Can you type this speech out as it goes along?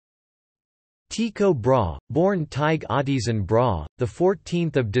Tycho Brahe, born Tig Ottesen Brahe, the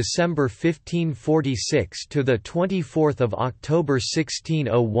 14th of December 1546 to the 24th of October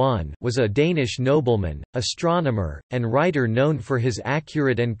 1601, was a Danish nobleman, astronomer, and writer known for his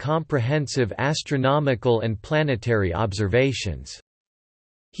accurate and comprehensive astronomical and planetary observations.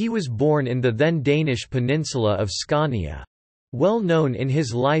 He was born in the then Danish peninsula of Scania. Well known in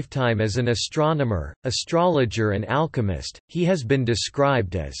his lifetime as an astronomer, astrologer and alchemist, he has been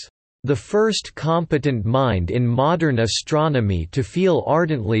described as the first competent mind in modern astronomy to feel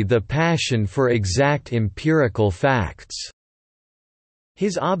ardently the passion for exact empirical facts.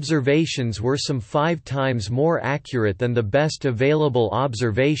 His observations were some 5 times more accurate than the best available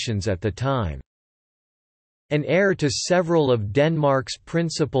observations at the time. An heir to several of Denmark's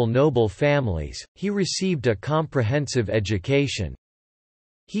principal noble families, he received a comprehensive education.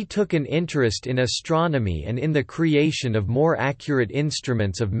 He took an interest in astronomy and in the creation of more accurate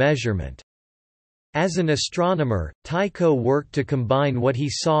instruments of measurement. As an astronomer, Tycho worked to combine what he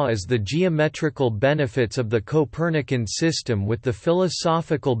saw as the geometrical benefits of the Copernican system with the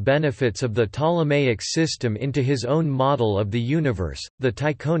philosophical benefits of the Ptolemaic system into his own model of the universe, the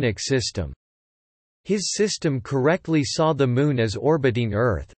Tychonic system. His system correctly saw the Moon as orbiting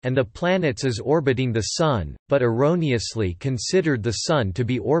Earth, and the planets as orbiting the Sun, but erroneously considered the Sun to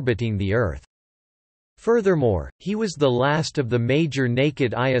be orbiting the Earth. Furthermore, he was the last of the major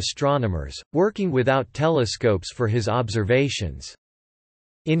naked-eye astronomers, working without telescopes for his observations.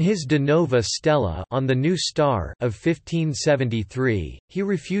 In his De Nova Stella on the New Star of 1573, he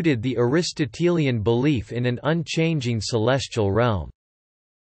refuted the Aristotelian belief in an unchanging celestial realm.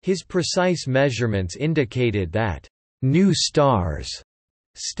 His precise measurements indicated that new stars,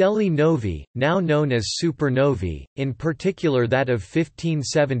 stellae novae, now known as supernovae, in particular that of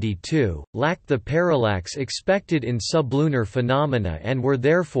 1572, lacked the parallax expected in sublunar phenomena and were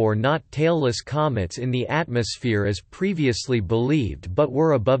therefore not tailless comets in the atmosphere as previously believed, but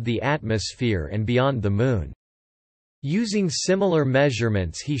were above the atmosphere and beyond the Moon. Using similar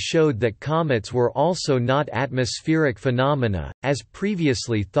measurements he showed that comets were also not atmospheric phenomena, as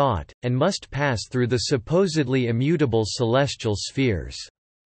previously thought, and must pass through the supposedly immutable celestial spheres.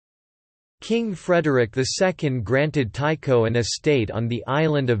 King Frederick II granted Tycho an estate on the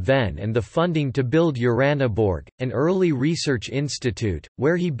island of Hven and the funding to build Uraniborg, an early research institute,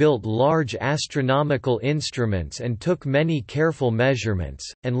 where he built large astronomical instruments and took many careful measurements,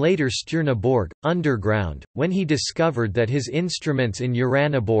 and later Sturneborg, underground, when he discovered that his instruments in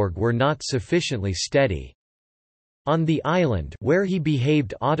Uraniborg were not sufficiently steady. On the island where he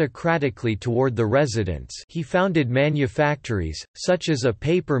behaved autocratically toward the residents, he founded manufactories, such as a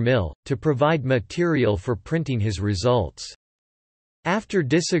paper mill, to provide material for printing his results. After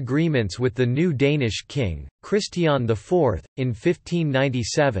disagreements with the new Danish king, Christian IV, in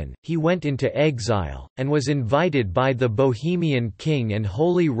 1597, he went into exile, and was invited by the Bohemian king and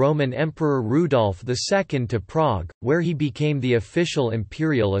Holy Roman Emperor Rudolf II to Prague, where he became the official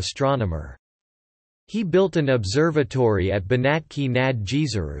imperial astronomer. He built an observatory at Banatki nad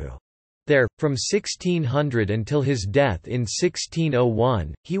Jezeru. There, from 1600 until his death in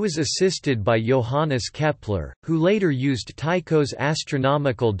 1601, he was assisted by Johannes Kepler, who later used Tycho's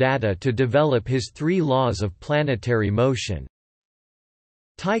astronomical data to develop his 3 laws of planetary motion.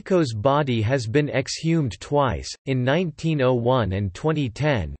 Tycho's body has been exhumed twice, in 1901 and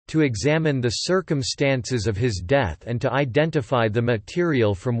 2010, to examine the circumstances of his death and to identify the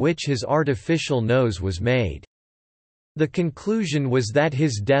material from which his artificial nose was made. The conclusion was that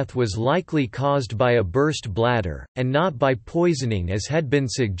his death was likely caused by a burst bladder, and not by poisoning as had been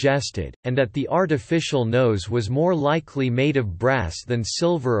suggested, and that the artificial nose was more likely made of brass than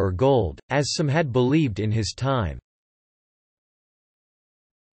silver or gold, as some had believed in his time.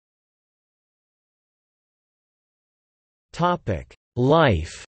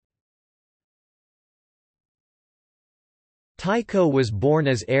 Life. Tycho was born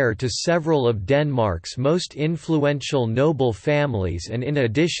as heir to several of Denmark's most influential noble families, and in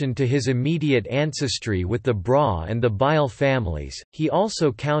addition to his immediate ancestry with the Brahe and the Byle families, he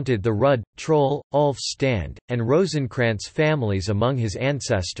also counted the Rudd, Troll, Ulf Stand, and Rosenkrantz families among his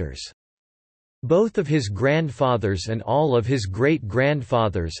ancestors. Both of his grandfathers and all of his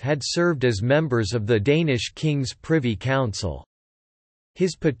great-grandfathers had served as members of the Danish king's Privy Council.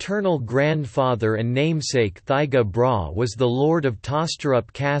 His paternal grandfather and namesake Tycho Brahe was the Lord of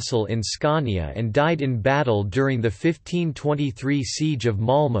Tosterup Castle in Scania and died in battle during the 1523 siege of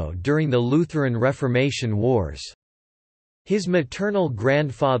Malmö during the Lutheran Reformation Wars. His maternal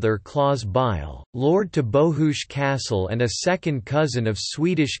grandfather Claus Bile, Lord to Bohus Castle and a second cousin of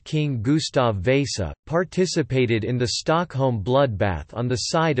Swedish King Gustav Vasa, participated in the Stockholm bloodbath on the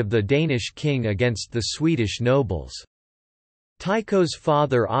side of the Danish king against the Swedish nobles. Tycho's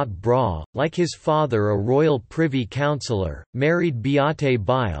father Ott Brahe, like his father a royal privy councillor, married Beate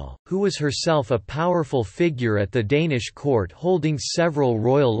Bile, who was herself a powerful figure at the Danish court holding several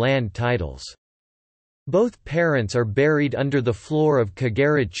royal land titles. Both parents are buried under the floor of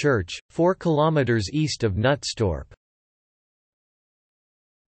Kaggerud Church, 4 kilometers east of Knutstorp.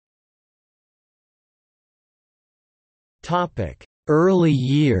 Early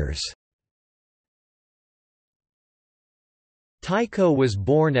years. Tycho was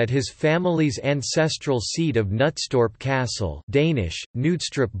born at his family's ancestral seat of Knutstorp Castle, Danish,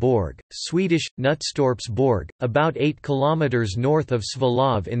 Knudstrup Borg, Swedish, Knutstorps Borg, about 8 kilometers north of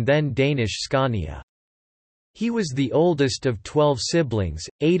Svalov in then Danish Scania. He was the oldest of 12 siblings,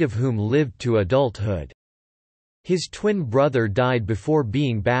 8 of whom lived to adulthood. His twin brother died before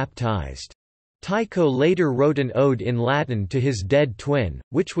being baptized. Tycho later wrote an ode in Latin to his dead twin,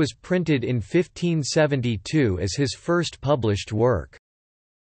 which was printed in 1572 as his first published work.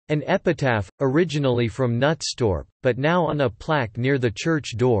 An epitaph, originally from Knutstorp, but now on a plaque near the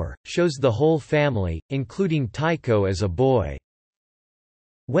church door, shows the whole family, including Tycho as a boy.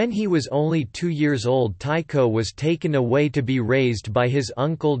 When he was only 2 years old, Tycho was taken away to be raised by his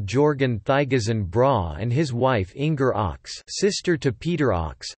uncle Jørgensdatter Brahe and his wife Inger Ox, sister to Peter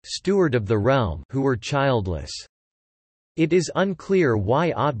Ox, steward of the realm, who were childless. It is unclear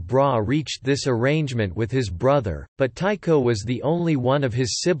why Ott Brahe reached this arrangement with his brother, but Tycho was the only one of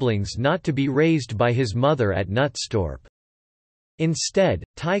his siblings not to be raised by his mother at Knutstorp. Instead,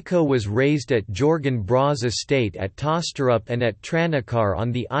 Tycho was raised at Jørgen Brahe's estate at Tosterup and at Tranekar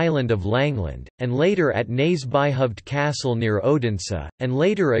on the island of Langland, and later at Næsbyhoved Castle near Odense, and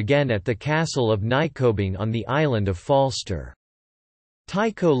later again at the castle of Nykøbing on the island of Falster.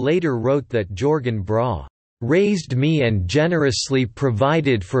 Tycho later wrote that Jørgen Brahe raised me and generously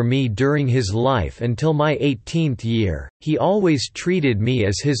provided for me during his life until my 18th year. He always treated me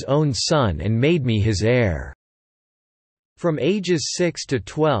as his own son and made me his heir. From ages 6 to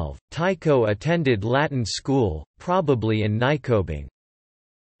 12, Tycho attended Latin school, probably in Nykøbing.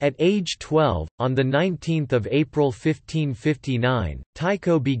 At age 12, on 19 April 1559,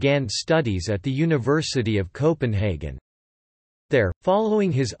 Tycho began studies at the University of Copenhagen. There,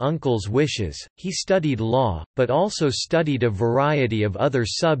 following his uncle's wishes, he studied law, but also studied a variety of other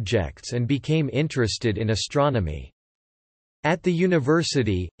subjects and became interested in astronomy. At the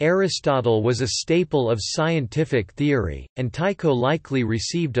university, Aristotle was a staple of scientific theory, and Tycho likely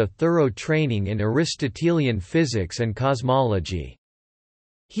received a thorough training in Aristotelian physics and cosmology.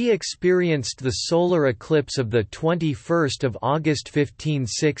 He experienced the solar eclipse of 21 August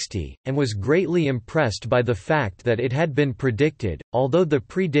 1560, and was greatly impressed by the fact that it had been predicted, although the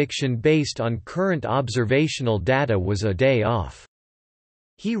prediction based on current observational data was a day off.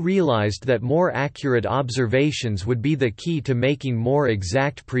 He realized that more accurate observations would be the key to making more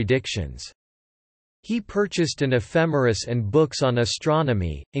exact predictions. He purchased an ephemeris and books on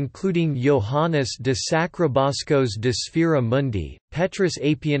astronomy, including Johannes de Sacrobosco's De Sphera Mundi, Petrus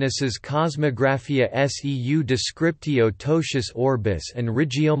Apianus's Cosmographia seu Descriptio Totius Orbis and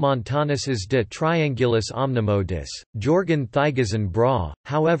Regiomontanus's De Triangulis Omnimodis. Jørgensdatter Brahe,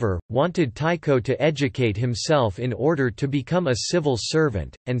 however, wanted Tycho to educate himself in order to become a civil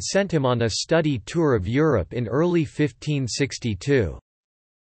servant, and sent him on a study tour of Europe in early 1562.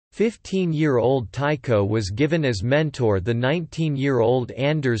 15-year-old Tycho was given as mentor the 19-year-old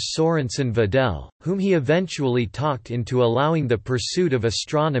Anders Sorensen Vedel, whom he eventually talked into allowing the pursuit of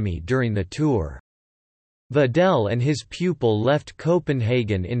astronomy during the tour. Vedel and his pupil left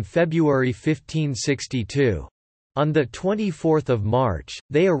Copenhagen in February 1562. On 24 March,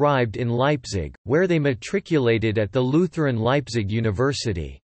 they arrived in Leipzig, where they matriculated at the Lutheran Leipzig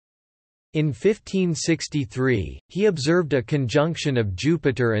University. In 1563, he observed a conjunction of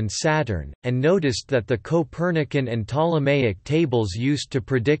Jupiter and Saturn, and noticed that the Copernican and Ptolemaic tables used to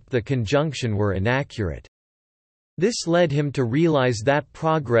predict the conjunction were inaccurate. This led him to realize that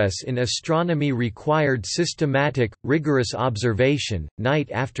progress in astronomy required systematic, rigorous observation, night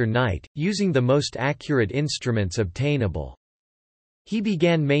after night, using the most accurate instruments obtainable. He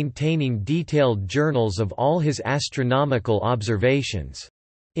began maintaining detailed journals of all his astronomical observations.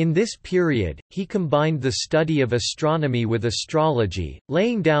 In this period, he combined the study of astronomy with astrology,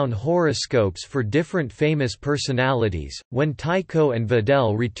 laying down horoscopes for different famous personalities. When Tycho and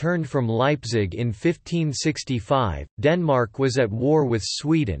Wedel returned from Leipzig in 1565, Denmark was at war with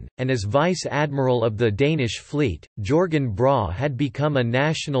Sweden, and as vice admiral of the Danish fleet, Jørgen Brahe had become a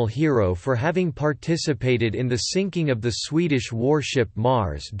national hero for having participated in the sinking of the Swedish warship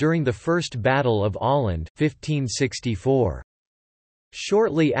Mars during the First Battle of Åland 1564.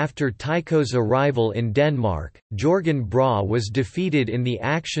 Shortly after Tycho's arrival in Denmark, Jørgen Brahe was defeated in the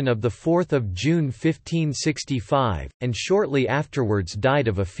action of 4 June 1565, and shortly afterwards died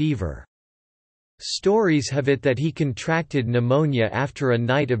of a fever. Stories have it that he contracted pneumonia after a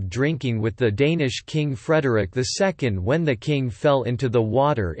night of drinking with the Danish King Frederik II when the king fell into the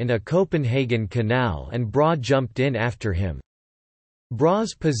water in a Copenhagen canal and Brahe jumped in after him.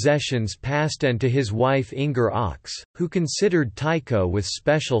 Brahe's possessions passed on to his wife Inger Ox, who considered Tycho with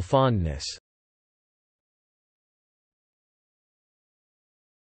special fondness.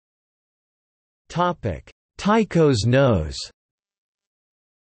 Tycho's nose.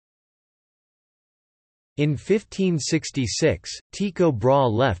 In 1566, Tycho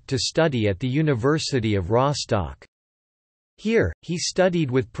Brahe left to study at the University of Rostock. Here, he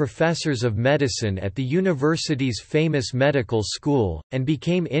studied with professors of medicine at the university's famous medical school, and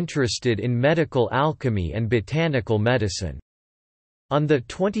became interested in medical alchemy and botanical medicine. On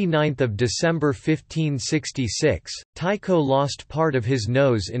 29 December 1566, Tycho lost part of his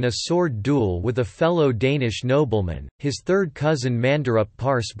nose in a sword duel with a fellow Danish nobleman, his third cousin Manderup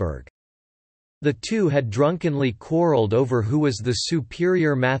Parsberg. The two had drunkenly quarrelled over who was the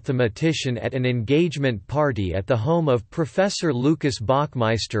superior mathematician at an engagement party at the home of Professor Lucas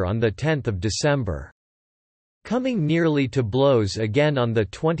Bachmeister on 10 December. Coming nearly to blows again on the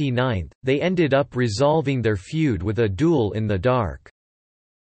 29th, they ended up resolving their feud with a duel in the dark.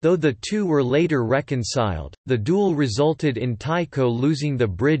 Though the two were later reconciled, the duel resulted in Tycho losing the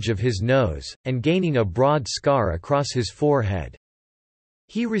bridge of his nose, and gaining a broad scar across his forehead.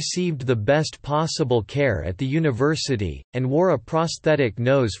 He received the best possible care at the university, and wore a prosthetic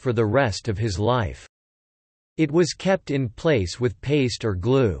nose for the rest of his life. It was kept in place with paste or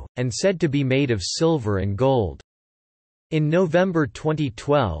glue, and said to be made of silver and gold. In November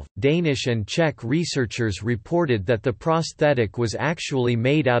 2012, Danish and Czech researchers reported that the prosthetic was actually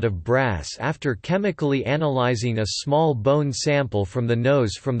made out of brass after chemically analyzing a small bone sample from the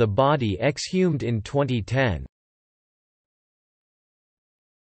nose from the body exhumed in 2010.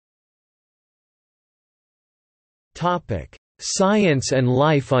 Science and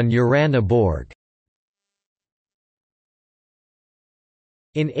life on Uraniborg.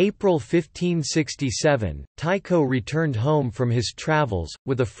 In April 1567, Tycho returned home from his travels,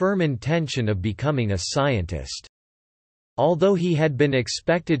 with a firm intention of becoming a scientist. Although he had been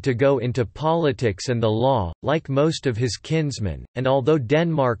expected to go into politics and the law, like most of his kinsmen, and although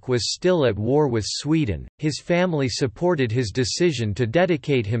Denmark was still at war with Sweden, his family supported his decision to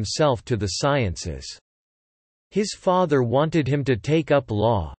dedicate himself to the sciences. His father wanted him to take up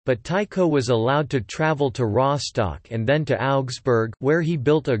law, but Tycho was allowed to travel to Rostock and then to Augsburg, where he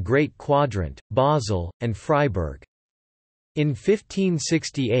built a great quadrant, Basel, and Freiburg. In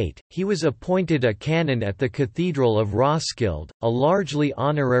 1568, he was appointed a canon at the Cathedral of Roskilde, a largely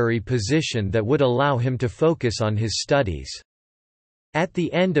honorary position that would allow him to focus on his studies. At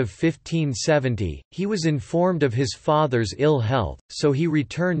the end of 1570, he was informed of his father's ill health, so he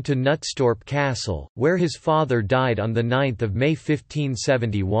returned to Knutstorp Castle, where his father died on 9 May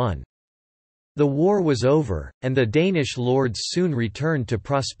 1571. The war was over, and the Danish lords soon returned to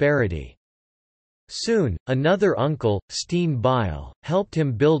prosperity. Soon, another uncle, Steen Bille, helped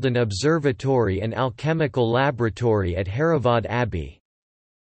him build an observatory and alchemical laboratory at Herrevad Abbey.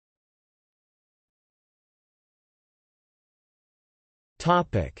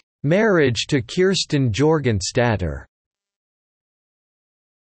 Marriage to Kirsten Jørgensdatter.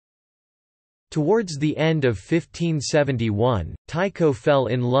 Towards the end of 1571, Tycho fell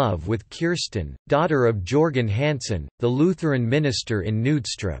in love with Kirsten, daughter of Jørgen Hansen, the Lutheran minister in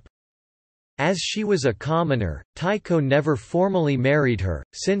Knudstrup. As she was a commoner, Tycho never formally married her,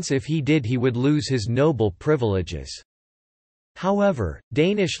 since if he did he would lose his noble privileges. However,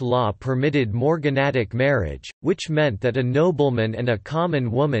 Danish law permitted morganatic marriage, which meant that a nobleman and a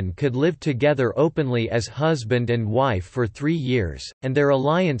common woman could live together openly as husband and wife for 3 years, and their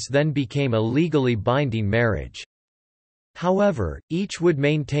alliance then became a legally binding marriage. However, each would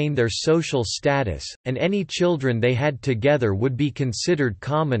maintain their social status, and any children they had together would be considered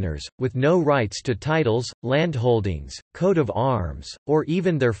commoners, with no rights to titles, landholdings, coat of arms, or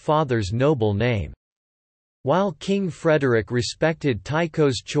even their father's noble name. While King Frederick respected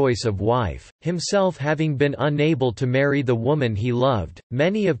Tycho's choice of wife, himself having been unable to marry the woman he loved,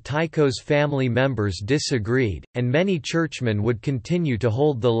 many of Tycho's family members disagreed, and many churchmen would continue to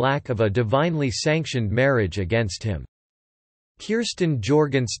hold the lack of a divinely sanctioned marriage against him. Kirsten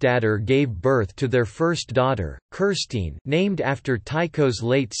Jørgensdatter gave birth to their first daughter, Kirsten, named after Tycho's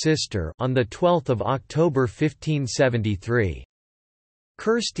late sister, on 12 October 1573.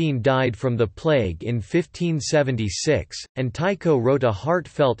 Kirsten died from the plague in 1576, and Tycho wrote a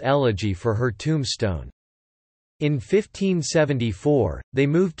heartfelt elegy for her tombstone. In 1574, they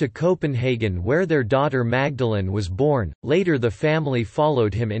moved to Copenhagen where their daughter Magdalene was born. Later the family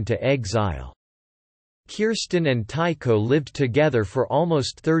followed him into exile. Kirsten and Tycho lived together for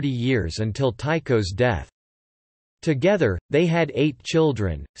almost 30 years until Tycho's death. Together, they had 8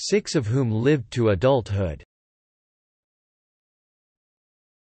 children, 6 of whom lived to adulthood.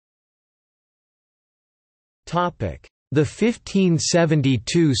 The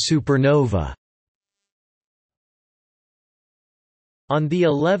 1572 supernova. On the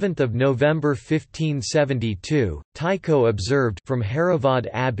 11th of November 1572, Tycho observed from Hereward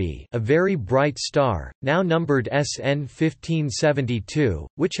Abbey a very bright star, now numbered SN 1572,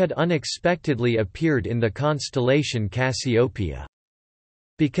 which had unexpectedly appeared in the constellation Cassiopeia.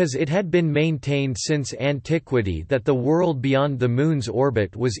 Because it had been maintained since antiquity that the world beyond the Moon's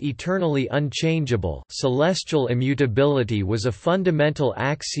orbit was eternally unchangeable, celestial immutability was a fundamental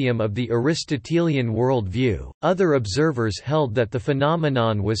axiom of the Aristotelian worldview. Other observers held that the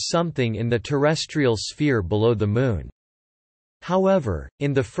phenomenon was something in the terrestrial sphere below the Moon. However,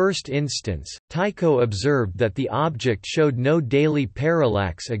 in the first instance, Tycho observed that the object showed no daily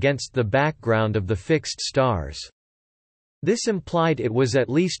parallax against the background of the fixed stars. This implied it was at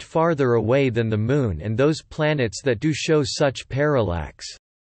least farther away than the Moon and those planets that do show such parallax.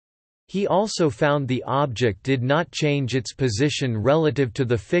 He also found the object did not change its position relative to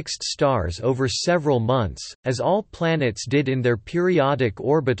the fixed stars over several months, as all planets did in their periodic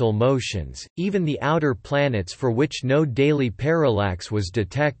orbital motions, even the outer planets for which no daily parallax was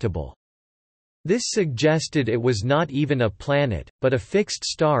detectable. This suggested it was not even a planet, but a fixed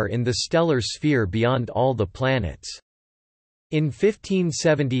star in the stellar sphere beyond all the planets. In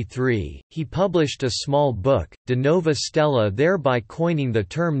 1573, he published a small book, De Nova Stella, thereby coining the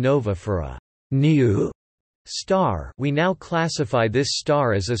term nova for a new star. We now classify this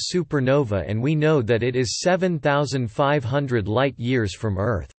star as a supernova and we know that it is 7,500 light-years from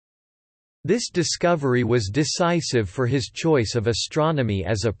Earth. This discovery was decisive for his choice of astronomy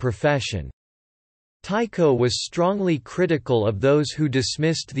as a profession. Tycho was strongly critical of those who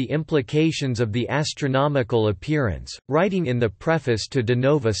dismissed the implications of the astronomical appearance, writing in the preface to De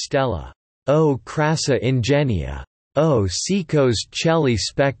Nova Stella, "O crassa ingenia! O secos celi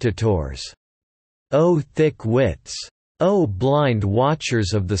spectators! O thick wits! O blind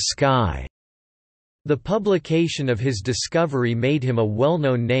watchers of the sky!" The publication of his discovery made him a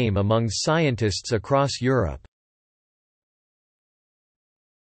well-known name among scientists across Europe.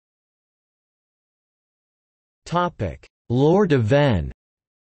 Lord of Hven.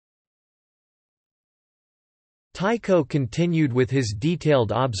 Tycho continued with his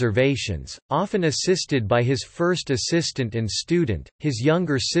detailed observations, often assisted by his first assistant and student, his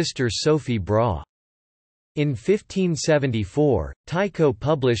younger sister Sophie Brahe. In 1574, Tycho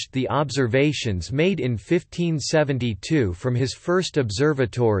published the observations made in 1572 from his first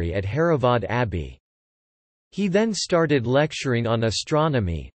observatory at Hereward Abbey. He then started lecturing on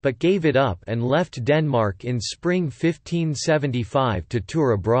astronomy, but gave it up and left Denmark in spring 1575 to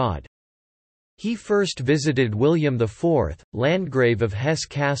tour abroad. He first visited William IV, Landgrave of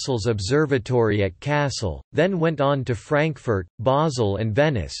Hesse-Kassel's observatory at Kassel, then went on to Frankfurt, Basel and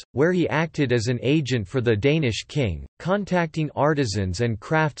Venice, where he acted as an agent for the Danish king, contacting artisans and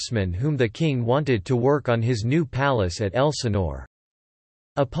craftsmen whom the king wanted to work on his new palace at Elsinore.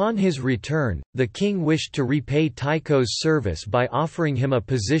 Upon his return, the king wished to repay Tycho's service by offering him a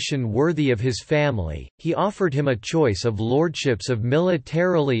position worthy of his family. He offered him a choice of lordships of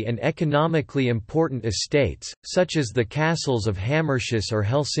militarily and economically important estates, such as the castles of Hammershus or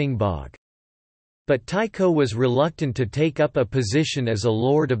Helsingborg. But Tycho was reluctant to take up a position as a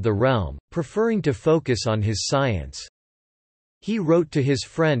lord of the realm, preferring to focus on his science. He wrote to his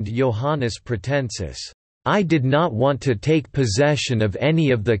friend Johannes Pratensis, "I did not want to take possession of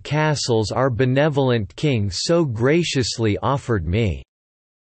any of the castles our benevolent king so graciously offered me.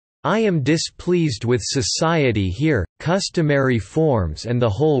 I am displeased with society here, customary forms and the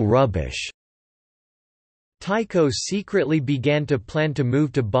whole rubbish." Tycho secretly began to plan to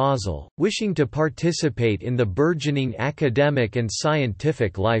move to Basel, wishing to participate in the burgeoning academic and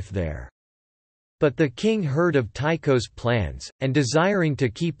scientific life there. But the king heard of Tycho's plans, and desiring to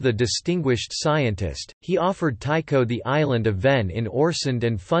keep the distinguished scientist, he offered Tycho the island of Hven in Øresund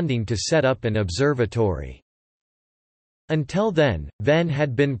and funding to set up an observatory. Until then, Hven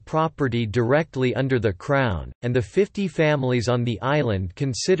had been property directly under the crown, and the 50 families on the island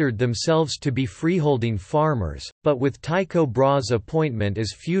considered themselves to be freeholding farmers, but with Tycho Brahe's appointment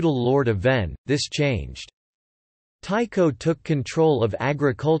as feudal Lord of Hven, this changed. Tycho took control of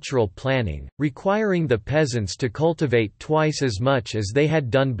agricultural planning, requiring the peasants to cultivate twice as much as they had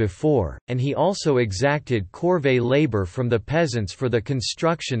done before, and he also exacted corvée labor from the peasants for the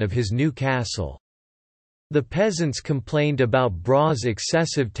construction of his new castle. The peasants complained about Brahe's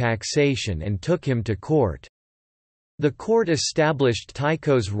excessive taxation and took him to court. The court established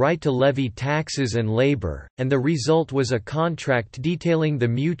Tycho's right to levy taxes and labor, and the result was a contract detailing the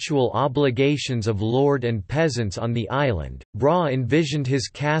mutual obligations of lord and peasants on the island. Brahe envisioned his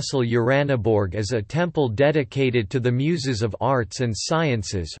castle Uraniborg as a temple dedicated to the muses of arts and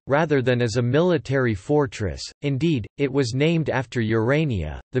sciences, rather than as a military fortress. Indeed, it was named after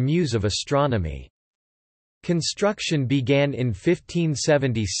Urania, the muse of astronomy. Construction began in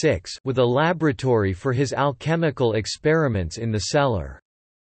 1576 with a laboratory for his alchemical experiments in the cellar.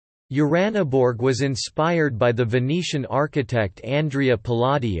 Uraniborg was inspired by the Venetian architect Andrea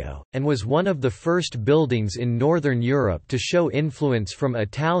Palladio, and was one of the first buildings in Northern Europe to show influence from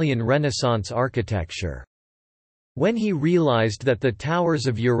Italian Renaissance architecture. When he realized that the towers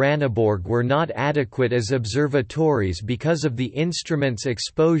of Uraniborg were not adequate as observatories because of the instrument's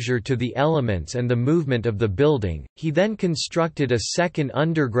exposure to the elements and the movement of the building, he then constructed a second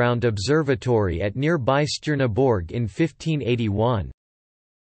underground observatory at nearby Stjerneborg in 1581.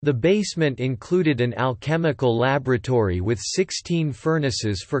 The basement included an alchemical laboratory with 16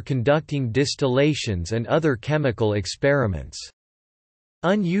 furnaces for conducting distillations and other chemical experiments.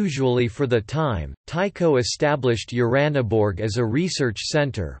 Unusually for the time, Tycho established Uraniborg as a research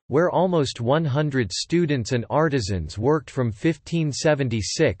center, where almost 100 students and artisans worked from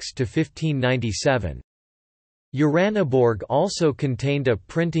 1576 to 1597. Uraniborg also contained a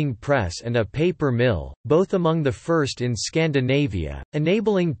printing press and a paper mill, both among the first in Scandinavia,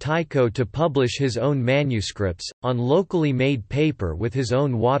 enabling Tycho to publish his own manuscripts, on locally made paper with his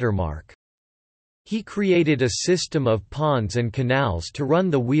own watermark. He created a system of ponds and canals to run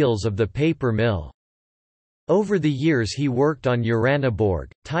the wheels of the paper mill. Over the years he worked on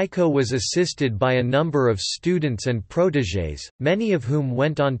Uraniborg, Tycho was assisted by a number of students and protégés, many of whom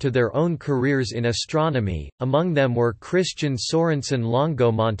went on to their own careers in astronomy. Among them were Christian Sorensen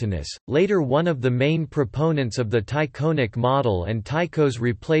Longomontanus, later one of the main proponents of the Tychonic model and Tycho's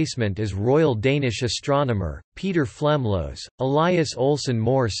replacement as Royal Danish astronomer, Peter Flemlose, Elias Olsen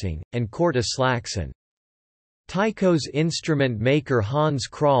Morsing, and Kort Aslaksen. Tycho's instrument maker Hans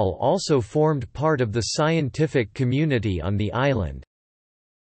Krall also formed part of the scientific community on the island.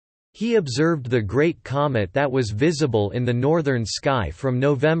 He observed the Great Comet that was visible in the northern sky from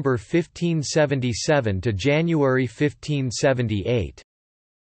November 1577 to January 1578.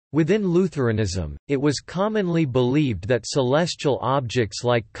 Within Lutheranism, it was commonly believed that celestial objects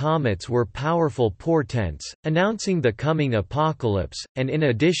like comets were powerful portents, announcing the coming apocalypse, and in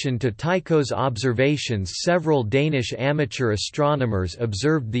addition to Tycho's observations, several Danish amateur astronomers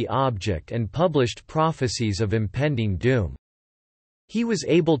observed the object and published prophecies of impending doom. He was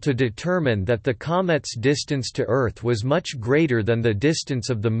able to determine that the comet's distance to Earth was much greater than the distance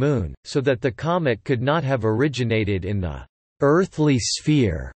of the Moon, so that the comet could not have originated in the earthly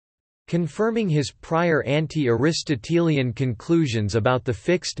sphere, confirming his prior anti-Aristotelian conclusions about the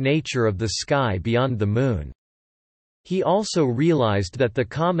fixed nature of the sky beyond the Moon. He also realized that the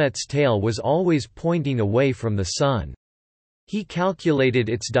comet's tail was always pointing away from the Sun. He calculated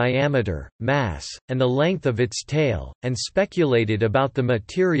its diameter, mass, and the length of its tail, and speculated about the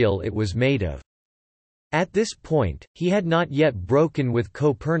material it was made of. At this point, he had not yet broken with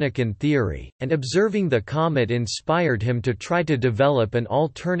Copernican theory, and observing the comet inspired him to try to develop an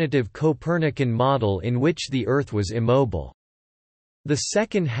alternative Copernican model in which the Earth was immobile. The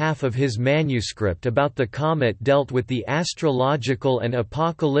second half of his manuscript about the comet dealt with the astrological and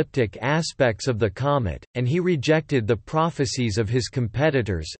apocalyptic aspects of the comet, and he rejected the prophecies of his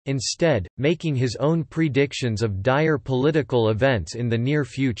competitors, instead, making his own predictions of dire political events in the near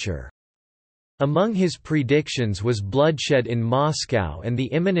future. Among his predictions was bloodshed in Moscow and the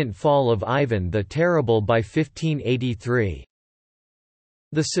imminent fall of Ivan the Terrible by 1583.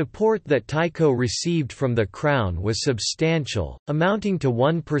 The support that Tycho received from the crown was substantial, amounting to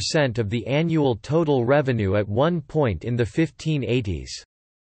 1% of the annual total revenue at one point in the 1580s.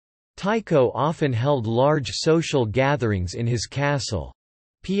 Tycho often held large social gatherings in his castle.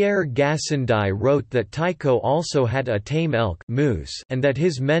 Pierre Gassendi wrote that Tycho also had a tame elk moose and that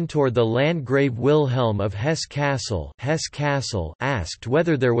his mentor the Landgrave Wilhelm of Hesse-Kassel asked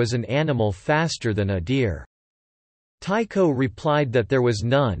whether there was an animal faster than a deer. Tycho replied that there was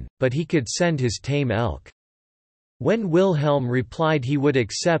none, but he could send his tame elk. When Wilhelm replied he would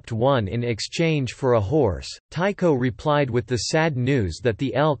accept one in exchange for a horse, Tycho replied with the sad news that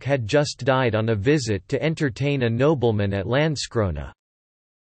the elk had just died on a visit to entertain a nobleman at Landskrona.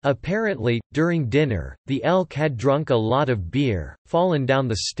 Apparently, during dinner, the elk had drunk a lot of beer, fallen down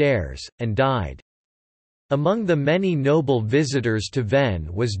the stairs, and died. Among the many noble visitors to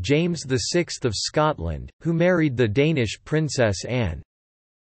Hven was James VI of Scotland, who married the Danish Princess Anne.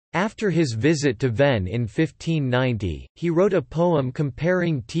 After his visit to Hven in 1590, he wrote a poem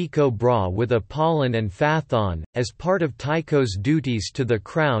comparing Tycho Brahe with Apollon and Phaethon. As part of Tycho's duties to the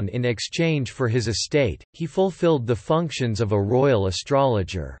crown in exchange for his estate, he fulfilled the functions of a royal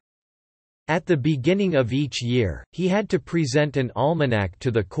astrologer. At the beginning of each year, he had to present an almanac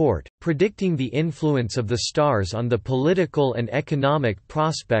to the court, predicting the influence of the stars on the political and economic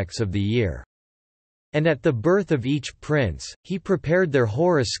prospects of the year. And at the birth of each prince, he prepared their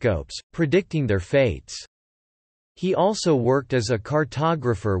horoscopes, predicting their fates. He also worked as a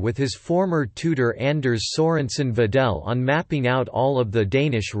cartographer with his former tutor Anders Sorensen Vedel on mapping out all of the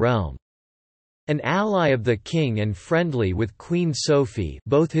Danish realm. An ally of the king and friendly with Queen Sophie,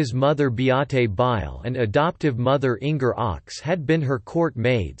 both his mother Beate Bile and adoptive mother Inger Ox had been her court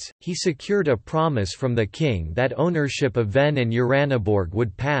maids. He secured a promise from the king that ownership of Hven and Uraniborg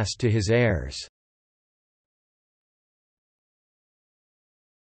would pass to his heirs.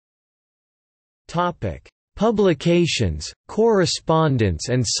 Publications, correspondence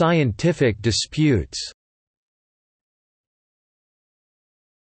and scientific disputes.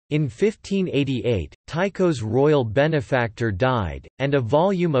 In 1588, Tycho's royal benefactor died, and a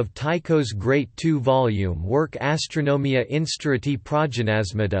volume of Tycho's great two-volume work Astronomia Instruiti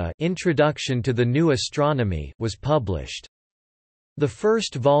Progenasmata, Introduction to the New Astronomy, was published. The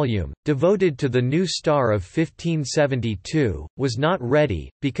first volume, devoted to the new star of 1572, was not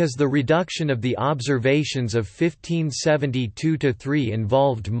ready, because the reduction of the observations of 1572 to 3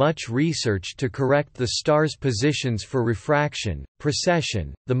 involved much research to correct the star's positions for refraction,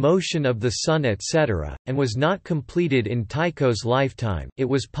 precession, the motion of the Sun etc., and was not completed in Tycho's lifetime. It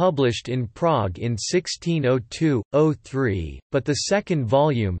was published in Prague in 1602–03, but the second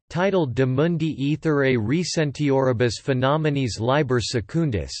volume, titled De Mundi Aetherae Recentioribus Phenomenis Liber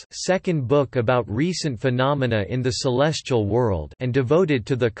Secundus, second book about recent phenomena in the celestial world and devoted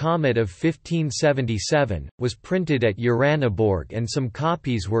to the comet of 1577, was printed at Uraniborg and some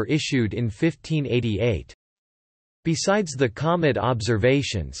copies were issued in 1588. Besides the comet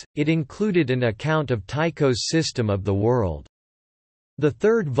observations, it included an account of Tycho's system of the world. The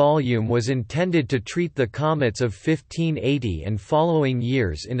third volume was intended to treat the comets of 1580 and following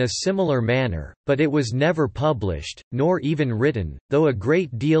years in a similar manner, but it was never published, nor even written, though a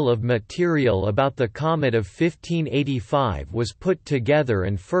great deal of material about the comet of 1585 was put together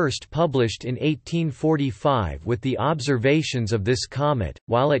and first published in 1845 with the observations of this comet.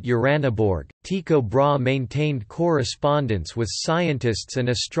 While at Uraniborg, Tycho Brahe maintained correspondence with scientists and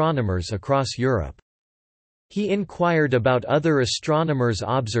astronomers across Europe. He inquired about other astronomers'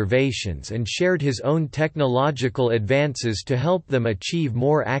 observations and shared his own technological advances to help them achieve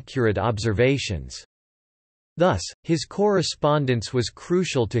more accurate observations. Thus, his correspondence was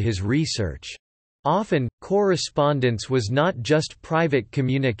crucial to his research. Often, correspondence was not just private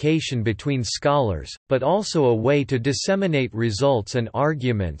communication between scholars, but also a way to disseminate results and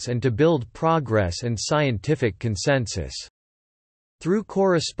arguments and to build progress and scientific consensus. Through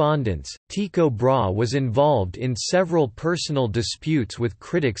correspondence, Tycho Brahe was involved in several personal disputes with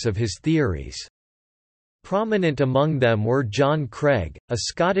critics of his theories. Prominent among them were John Craig, a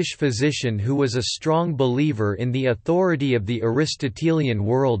Scottish physician who was a strong believer in the authority of the Aristotelian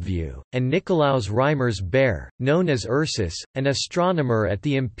worldview, and Nicolaus Reimers Baer, known as Ursus, an astronomer at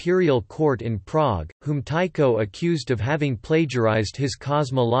the imperial court in Prague, whom Tycho accused of having plagiarized his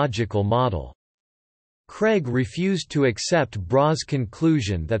cosmological model. Craig refused to accept Brahe's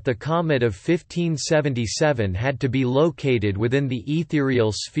conclusion that the comet of 1577 had to be located within the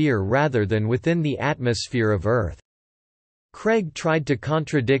ethereal sphere rather than within the atmosphere of Earth. Craig tried to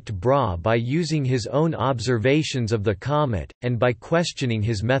contradict Brahe by using his own observations of the comet, and by questioning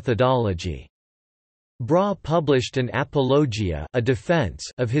his methodology. Brahe published an apologia, a defense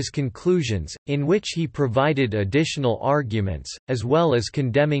of his conclusions, in which he provided additional arguments, as well as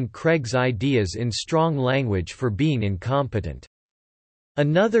condemning Craig's ideas in strong language for being incompetent.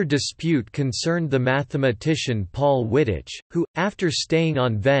 Another dispute concerned the mathematician Paul Wittich, who, after staying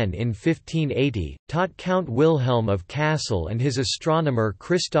on Hven in 1580, taught Count Wilhelm of Kassel and his astronomer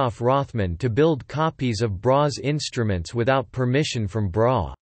Christoph Rothmann to build copies of Brahe's instruments without permission from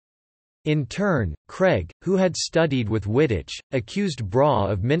Brahe. In turn, Craig, who had studied with Wittich, accused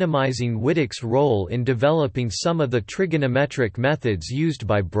Brahe of minimizing Wittich's role in developing some of the trigonometric methods used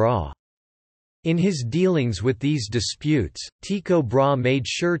by Brahe. In his dealings with these disputes, Tycho Brahe made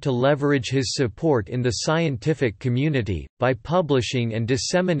sure to leverage his support in the scientific community, by publishing and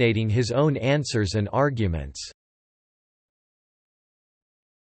disseminating his own answers and arguments.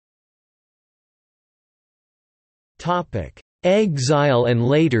 Exile and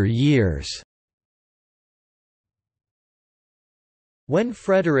later years. When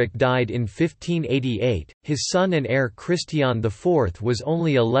Frederick died in 1588, his son and heir Christian IV was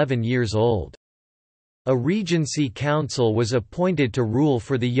only 11 years old. A regency council was appointed to rule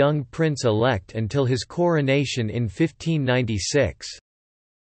for the young prince-elect until his coronation in 1596.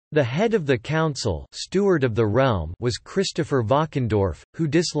 The head of the council, steward of the realm, was Christopher Wachendorf, who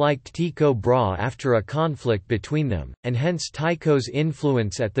disliked Tycho Brahe after a conflict between them, and hence Tycho's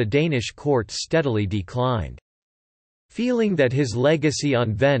influence at the Danish court steadily declined. Feeling that his legacy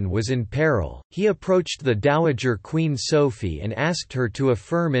on Hven was in peril, he approached the Dowager Queen Sophie and asked her to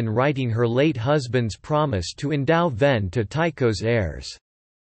affirm in writing her late husband's promise to endow Hven to Tycho's heirs.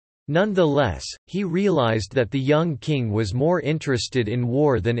 Nonetheless, he realized that the young king was more interested in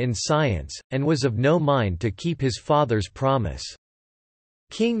war than in science, and was of no mind to keep his father's promise.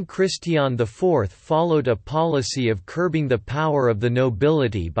 King Christian IV followed a policy of curbing the power of the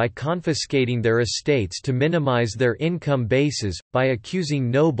nobility by confiscating their estates to minimize their income bases, by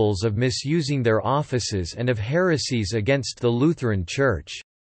accusing nobles of misusing their offices and of heresies against the Lutheran Church.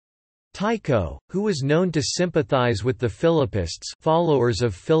 Tycho, who was known to sympathize with the Philippists, followers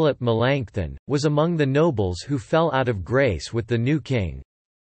of Philip Melanchthon, was among the nobles who fell out of grace with the new king.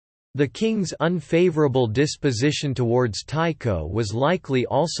 The king's unfavorable disposition towards Tycho was likely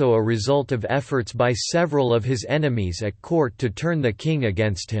also a result of efforts by several of his enemies at court to turn the king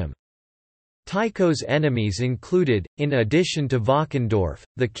against him. Tycho's enemies included, in addition to Wachendorf,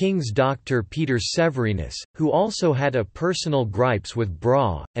 the king's doctor Peter Severinus, who also had a personal gripes with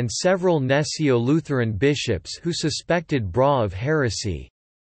Brahe, and several Gnesio-Lutheran bishops who suspected Brahe of heresy.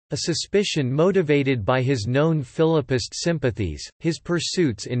 A suspicion motivated by his known Philippist sympathies, his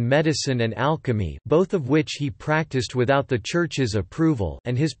pursuits in medicine and alchemy, both of which he practiced without the Church's approval,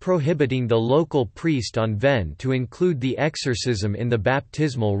 and his prohibiting the local priest on Hven to include the exorcism in the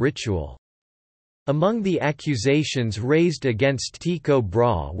baptismal ritual. Among the accusations raised against Tycho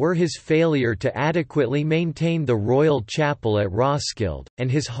Brahe were his failure to adequately maintain the royal chapel at Roskilde, and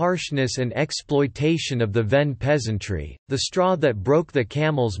his harshness and exploitation of the Hven peasantry. The straw that broke the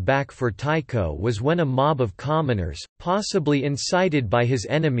camel's back for Tycho was when a mob of commoners, possibly incited by his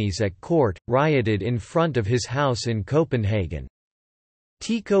enemies at court, rioted in front of his house in Copenhagen.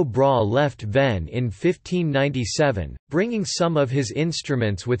 Tycho Brahe left Hven in 1597, bringing some of his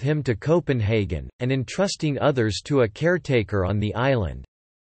instruments with him to Copenhagen, and entrusting others to a caretaker on the island.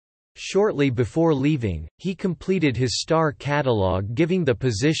 Shortly before leaving, he completed his star catalogue giving the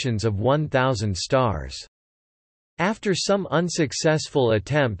positions of 1,000 stars. After some unsuccessful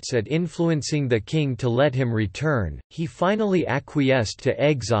attempts at influencing the king to let him return, he finally acquiesced to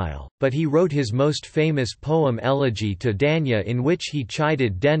exile, but he wrote his most famous poem Elegy to Dania in which he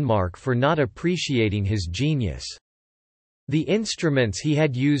chided Denmark for not appreciating his genius. The instruments he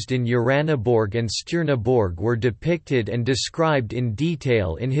had used in Uraniborg and Stjärneborg were depicted and described in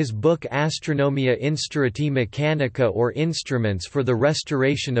detail in his book Astronomia Instrumenti Mechanica, or Instruments for the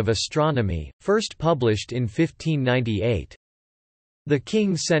Restoration of Astronomy, first published in 1598. The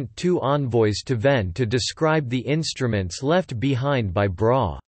king sent 2 envoys to Hven to describe the instruments left behind by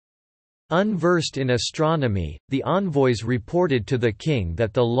Brahe. Unversed in astronomy, the envoys reported to the king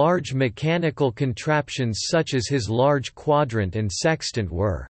that the large mechanical contraptions such as his large quadrant and sextant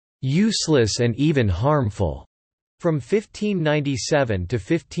were useless and even harmful. From 1597 to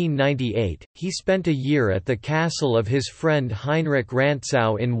 1598, he spent a year at the castle of his friend Heinrich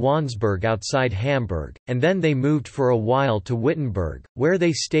Rantzau in Wandsberg outside Hamburg, and then they moved for a while to Wittenberg, where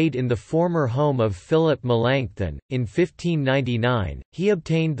they stayed in the former home of Philip Melanchthon. In 1599, he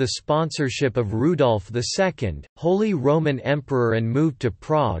obtained the sponsorship of Rudolf II, Holy Roman Emperor, and moved to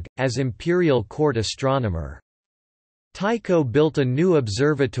Prague, as imperial court astronomer. Tycho built a new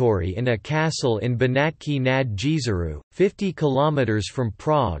observatory in a castle in Banatki nad Jezeru, 50 kilometers from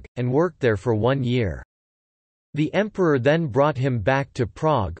Prague, and worked there for 1 year. The emperor then brought him back to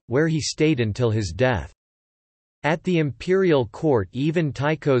Prague, where he stayed until his death. At the imperial court even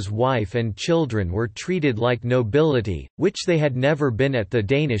Tycho's wife and children were treated like nobility, which they had never been at the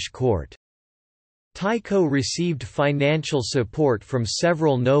Danish court. Tycho received financial support from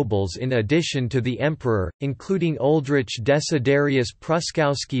several nobles in addition to the emperor, including Ulrich Desiderius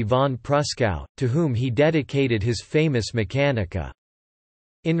Pruskowski von Pruskow, to whom he dedicated his famous Mechanica.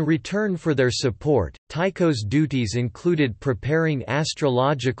 In return for their support, Tycho's duties included preparing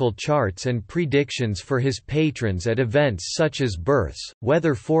astrological charts and predictions for his patrons at events such as births,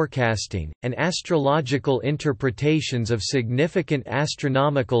 weather forecasting, and astrological interpretations of significant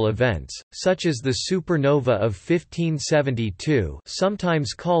astronomical events, such as the supernova of 1572,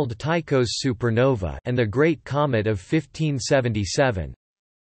 sometimes called Tycho's supernova, and the Great Comet of 1577.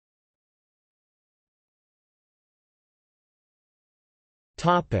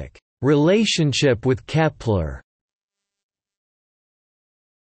 Relationship with Kepler.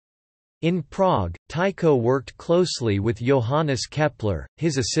 In Prague, Tycho worked closely with Johannes Kepler,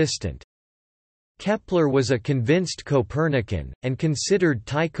 his assistant. Kepler was a convinced Copernican, and considered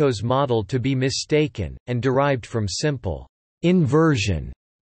Tycho's model to be mistaken, and derived from simple inversion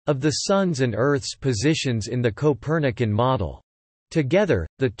of the Sun's and Earth's positions in the Copernican model. Together,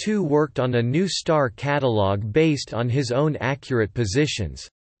 the two worked on a new star catalogue based on his own accurate positions.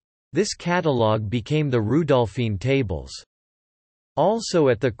 This catalogue became the Rudolphine Tables. Also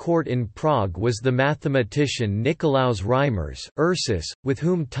at the court in Prague was the mathematician Nicolaus Reimers, Ursus, with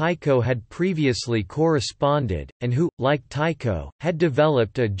whom Tycho had previously corresponded, and who, like Tycho, had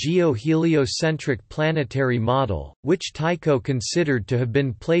developed a geo-heliocentric planetary model, which Tycho considered to have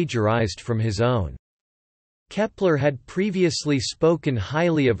been plagiarized from his own. Kepler had previously spoken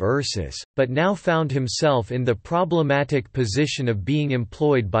highly of Ursus, but now found himself in the problematic position of being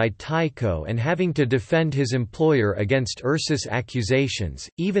employed by Tycho and having to defend his employer against Ursus' accusations,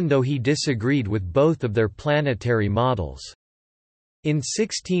 even though he disagreed with both of their planetary models. In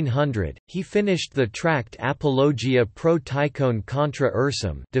 1600, he finished the tract Apologia pro Tychone contra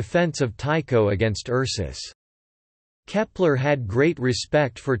Ursum, defense of Tycho against Ursus. Kepler had great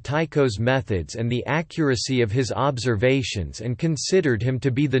respect for Tycho's methods and the accuracy of his observations and considered him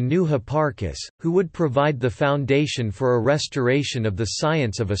to be the new Hipparchus, who would provide the foundation for a restoration of the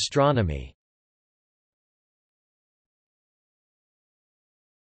science of astronomy.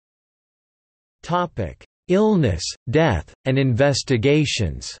 Illness, death, and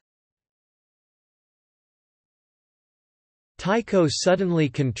investigations. Tycho suddenly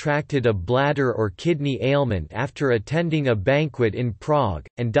contracted a bladder or kidney ailment after attending a banquet in Prague,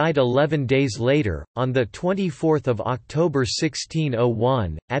 and died 11 days later, on 24 October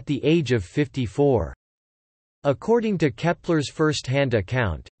 1601, at the age of 54. According to Kepler's first-hand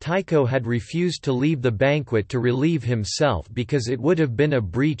account, Tycho had refused to leave the banquet to relieve himself because it would have been a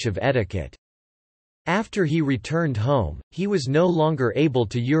breach of etiquette. After he returned home, he was no longer able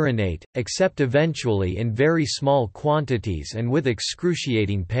to urinate, except eventually in very small quantities and with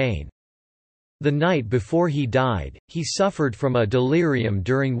excruciating pain. The night before he died, he suffered from a delirium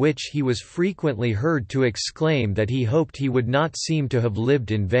during which he was frequently heard to exclaim that he hoped he would not seem to have lived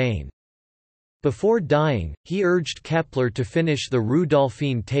in vain. Before dying, he urged Kepler to finish the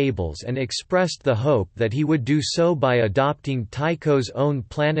Rudolphine Tables and expressed the hope that he would do so by adopting Tycho's own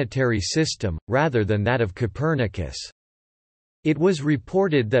planetary system, rather than that of Copernicus. It was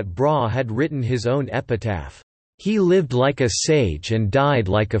reported that Brahe had written his own epitaph, "He lived like a sage and died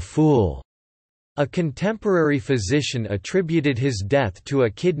like a fool." A contemporary physician attributed his death to a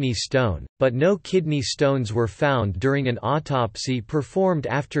kidney stone, but no kidney stones were found during an autopsy performed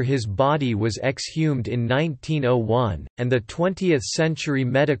after his body was exhumed in 1901, and the 20th-century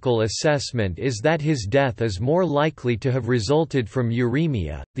medical assessment is that his death is more likely to have resulted from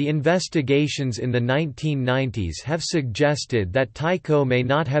uremia. The investigations in the 1990s have suggested that Tycho may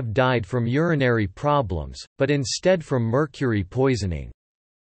not have died from urinary problems, but instead from mercury poisoning.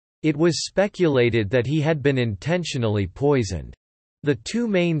 It was speculated that he had been intentionally poisoned. The two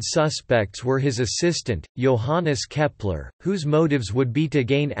main suspects were his assistant, Johannes Kepler, whose motives would be to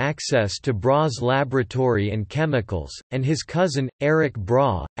gain access to Brahe's laboratory and chemicals, and his cousin, Erich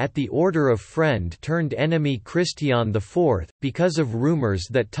Brahe, at the order of friend-turned-enemy Christian IV, because of rumors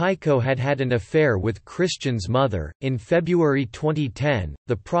that Tycho had had an affair with Christian's mother. In February 2010,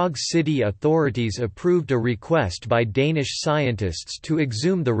 the Prague city authorities approved a request by Danish scientists to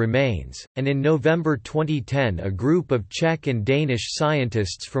exhume the remains, and in November 2010 a group of Czech and Danish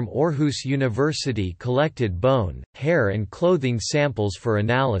scientists from Aarhus University collected bone, hair and clothing samples for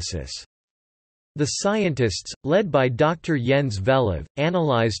analysis. The scientists, led by Dr. Jens Velev,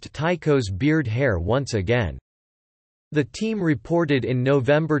 analyzed Tycho's beard hair once again. The team reported in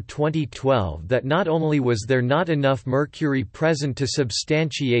November 2012 that not only was there not enough mercury present to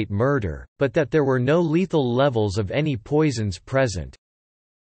substantiate murder, but that there were no lethal levels of any poisons present.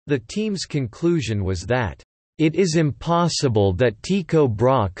 The team's conclusion was that, "It is impossible that Tycho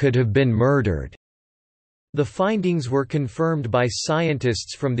Brahe could have been murdered." The findings were confirmed by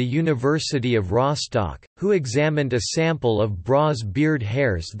scientists from the University of Rostock, who examined a sample of Brahe's beard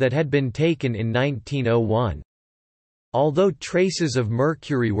hairs that had been taken in 1901. Although traces of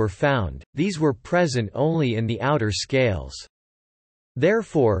mercury were found, these were present only in the outer scales.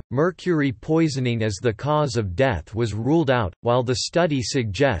 Therefore, mercury poisoning as the cause of death was ruled out, while the study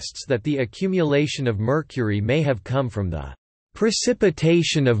suggests that the accumulation of mercury may have come from the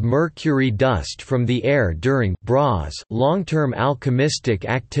precipitation of mercury dust from the air during Brahe's long-term alchemistic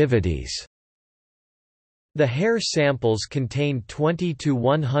activities. The hair samples contained 20 to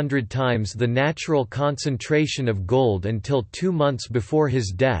 100 times the natural concentration of gold until 2 months before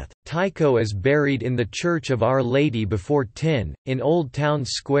his death. Tycho is buried in the Church of Our Lady before Tin, in Old Town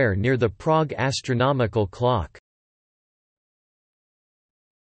Square near the Prague astronomical clock.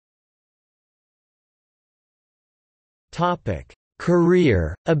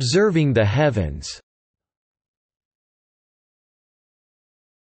 Career, observing the heavens.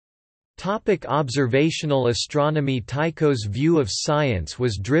 Observational astronomy. Tycho's view of science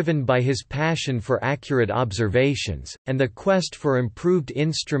was driven by his passion for accurate observations, and the quest for improved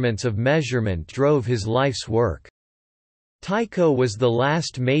instruments of measurement drove his life's work. Tycho was the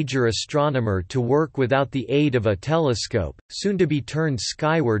last major astronomer to work without the aid of a telescope, soon to be turned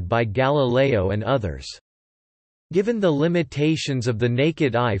skyward by Galileo and others. Given the limitations of the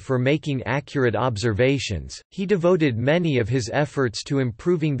naked eye for making accurate observations, he devoted many of his efforts to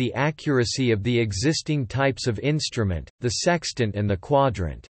improving the accuracy of the existing types of instrument, the sextant and the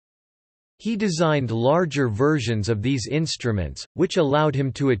quadrant. He designed larger versions of these instruments, which allowed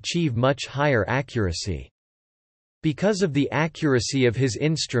him to achieve much higher accuracy. Because of the accuracy of his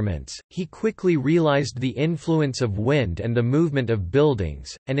instruments, he quickly realized the influence of wind and the movement of buildings,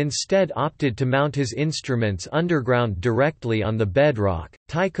 and instead opted to mount his instruments underground directly on the bedrock.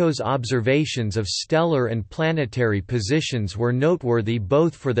 Tycho's observations of stellar and planetary positions were noteworthy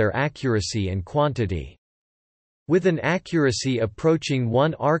both for their accuracy and quantity. With an accuracy approaching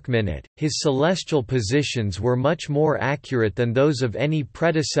 1 arcminute, his celestial positions were much more accurate than those of any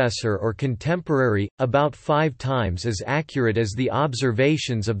predecessor or contemporary, about 5 times as accurate as the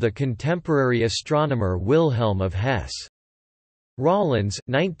observations of the contemporary astronomer Wilhelm of Hesse. Rollins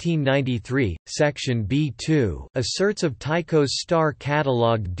 1993, section B2 asserts of Tycho's star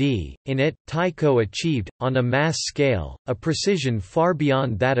catalogue D. In it, Tycho achieved, on a mass scale, a precision far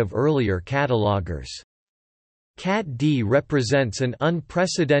beyond that of earlier catalogers. Cat D represents an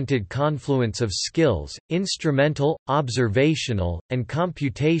unprecedented confluence of skills, instrumental, observational, and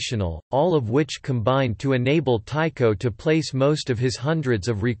computational, all of which combined to enable Tycho to place most of his hundreds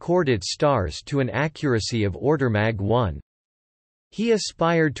of recorded stars to an accuracy of order mag 1. He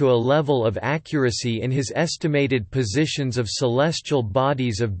aspired to a level of accuracy in his estimated positions of celestial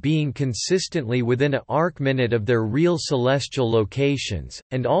bodies of being consistently within a arcminute of their real celestial locations,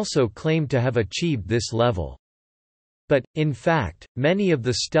 and also claimed to have achieved this level. But, in fact, many of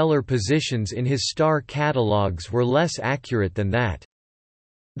the stellar positions in his star catalogues were less accurate than that.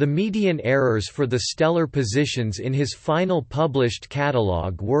 The median errors for the stellar positions in his final published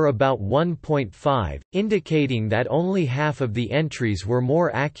catalogue were about 1.5, indicating that only half of the entries were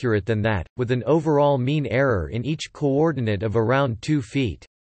more accurate than that, with an overall mean error in each coordinate of around 2 feet.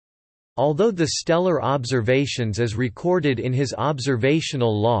 Although the stellar observations as recorded in his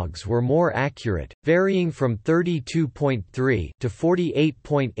observational logs were more accurate, varying from 32.3 to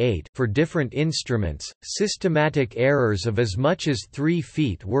 48.8 for different instruments, systematic errors of as much as 3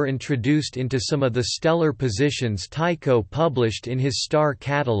 feet were introduced into some of the stellar positions Tycho published in his star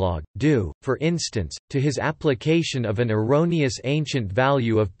catalogue, due, for instance, to his application of an erroneous ancient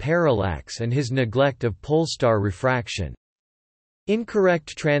value of parallax and his neglect of polestar refraction.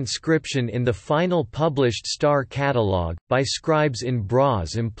 Incorrect transcription in the final published star catalogue, by scribes in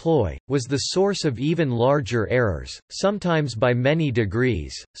Brahe's employ, was the source of even larger errors, sometimes by many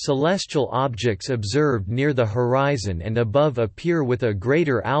degrees. Celestial objects observed near the horizon and above appear with a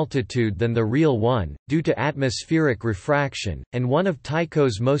greater altitude than the real one, due to atmospheric refraction, and one of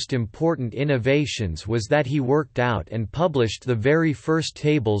Tycho's most important innovations was that he worked out and published the very first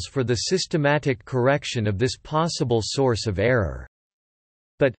tables for the systematic correction of this possible source of error.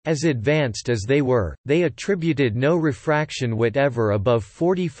 but, as advanced as they were, they attributed no refraction whatever above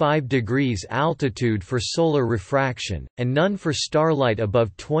 45 degrees altitude for solar refraction, and none for starlight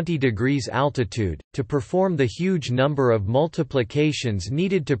above 20 degrees altitude. To perform the huge number of multiplications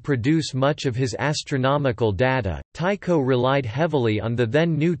needed to produce much of his astronomical data, Tycho relied heavily on the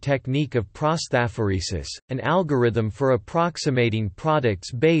then new technique of prostaphoresis, an algorithm for approximating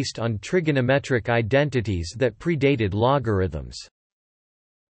products based on trigonometric identities that predated logarithms.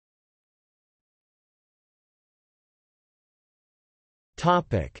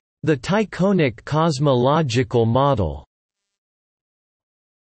 The Tychonic cosmological model.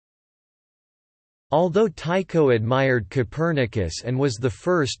 Although Tycho admired Copernicus and was the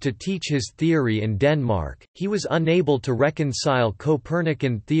first to teach his theory in Denmark, he was unable to reconcile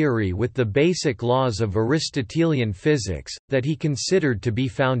Copernican theory with the basic laws of Aristotelian physics, that he considered to be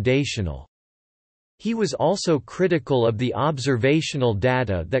foundational. He was also critical of the observational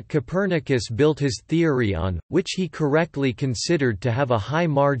data that Copernicus built his theory on, which he correctly considered to have a high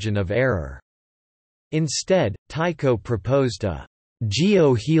margin of error. Instead, Tycho proposed a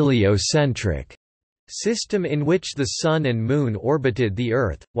geo-heliocentric system in which the Sun and Moon orbited the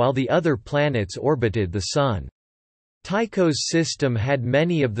Earth, while the other planets orbited the Sun. Tycho's system had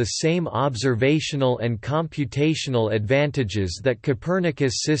many of the same observational and computational advantages that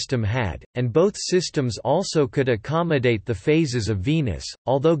Copernicus' system had, and both systems also could accommodate the phases of Venus,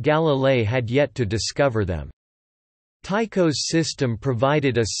 although Galilei had yet to discover them. Tycho's system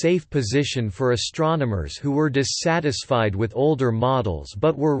provided a safe position for astronomers who were dissatisfied with older models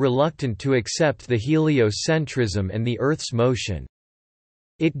but were reluctant to accept the heliocentrism and the Earth's motion.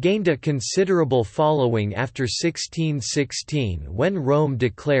 It gained a considerable following after 1616 when Rome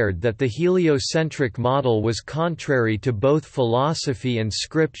declared that the heliocentric model was contrary to both philosophy and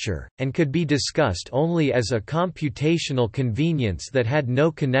scripture, and could be discussed only as a computational convenience that had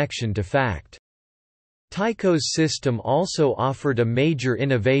no connection to fact. Tycho's system also offered a major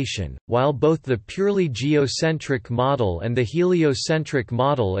innovation. While both the purely geocentric model and the heliocentric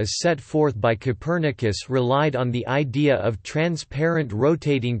model as set forth by Copernicus relied on the idea of transparent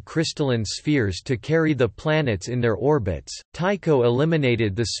rotating crystalline spheres to carry the planets in their orbits, Tycho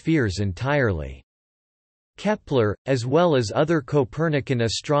eliminated the spheres entirely. Kepler, as well as other Copernican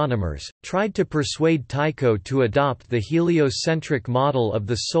astronomers, tried to persuade Tycho to adopt the heliocentric model of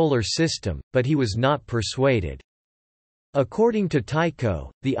the Solar System, but he was not persuaded. According to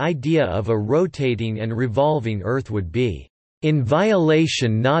Tycho, the idea of a rotating and revolving Earth would be in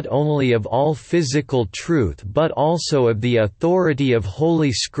violation not only of all physical truth but also of the authority of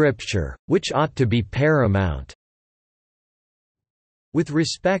Holy Scripture, which ought to be paramount. With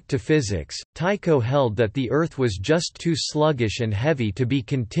respect to physics, Tycho held that the Earth was just too sluggish and heavy to be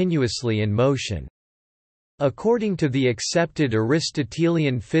continuously in motion. According to the accepted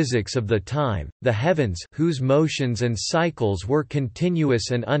Aristotelian physics of the time, the heavens, whose motions and cycles were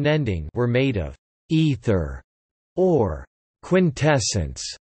continuous and unending, were made of ether or quintessence.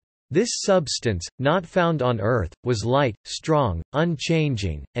 This substance, not found on Earth, was light, strong,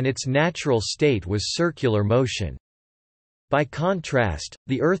 unchanging, and its natural state was circular motion. By contrast,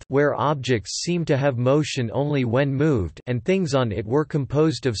 the Earth, where objects seem to have motion only when moved, and things on it were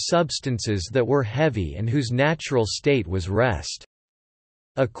composed of substances that were heavy and whose natural state was rest.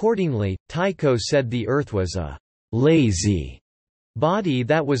 Accordingly, Tycho said the Earth was a lazy body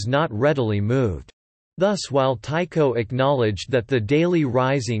that was not readily moved. Thus, while Tycho acknowledged that the daily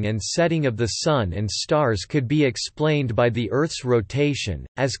rising and setting of the Sun and stars could be explained by the Earth's rotation,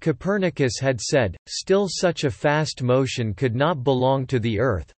 as Copernicus had said, still such a fast motion could not belong to the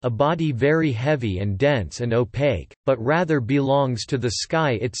Earth, a body very heavy and dense and opaque, but rather belongs to the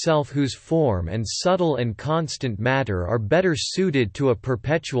sky itself, whose form and subtle and constant matter are better suited to a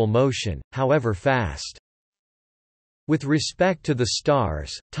perpetual motion, however fast. With respect to the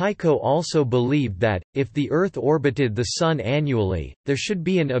stars, Tycho also believed that, if the Earth orbited the Sun annually, there should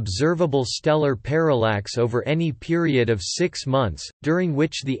be an observable stellar parallax over any period of 6 months, during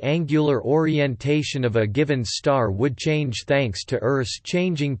which the angular orientation of a given star would change thanks to Earth's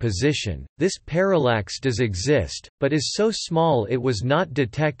changing position. This parallax does exist, but is so small it was not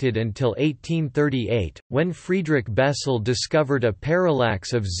detected until 1838, when Friedrich Bessel discovered a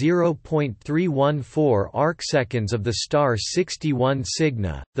parallax of 0.314 arcseconds of the star 61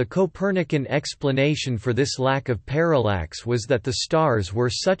 Cygni. The Copernican explanation for this lack of parallax was that the stars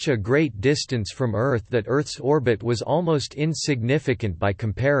were such a great distance from Earth that Earth's orbit was almost insignificant by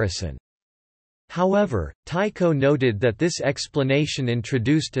comparison. However, Tycho noted that this explanation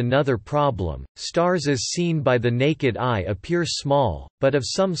introduced another problem. Stars as seen by the naked eye appear small, but of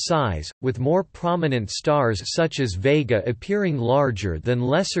some size, with more prominent stars such as Vega appearing larger than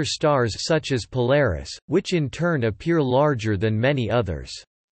lesser stars such as Polaris, which in turn appear larger than many others.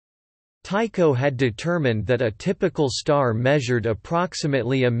 Tycho had determined that a typical star measured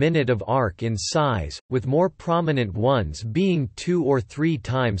approximately a minute of arc in size, with more prominent ones being 2 or 3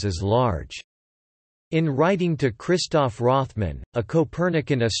 times as large. In writing to Christoph Rothmann, a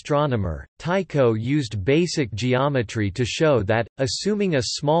Copernican astronomer, Tycho used basic geometry to show that, assuming a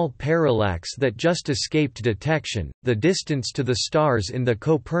small parallax that just escaped detection, the distance to the stars in the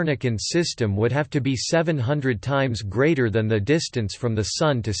Copernican system would have to be 700 times greater than the distance from the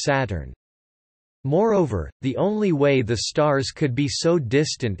Sun to Saturn. Moreover, the only way the stars could be so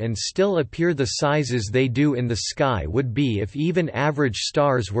distant and still appear the sizes they do in the sky would be if even average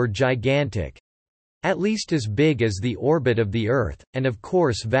stars were gigantic, at least as big as the orbit of the Earth, and of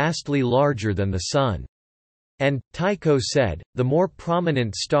course vastly larger than the Sun. And, Tycho said, the more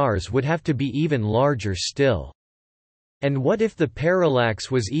prominent stars would have to be even larger still. And what if the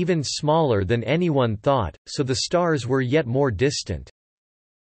parallax was even smaller than anyone thought, so the stars were yet more distant?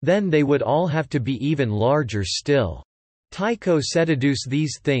 Then they would all have to be even larger still. Tycho said deduce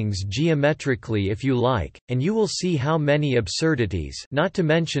these things geometrically if you like, and you will see how many absurdities, not to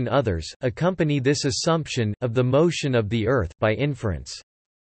mention others, accompany this assumption of the motion of the Earth by inference.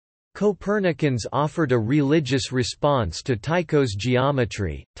 Copernicans offered a religious response to Tycho's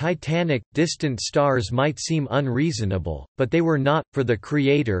geometry. Titanic, distant stars might seem unreasonable, but they were not, for the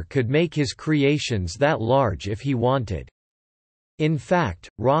Creator could make his creations that large if he wanted. In fact,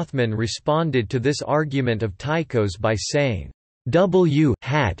 Rothmann responded to this argument of Tycho's by saying, "W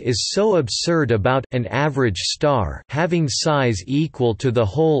hat is so absurd about an average star having size equal to the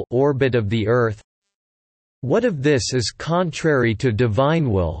whole orbit of the Earth. What if this is contrary to divine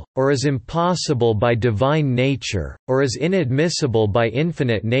will, or is impossible by divine nature, or is inadmissible by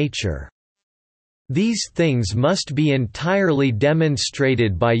infinite nature? These things must be entirely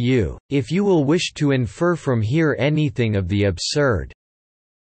demonstrated by you, if you will wish to infer from here anything of the absurd.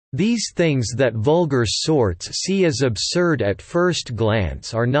 These things that vulgar sorts see as absurd at first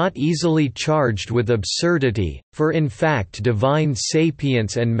glance are not easily charged with absurdity, for in fact divine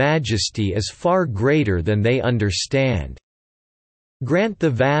sapience and majesty is far greater than they understand. Grant the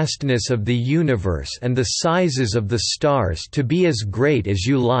vastness of the universe and the sizes of the stars to be as great as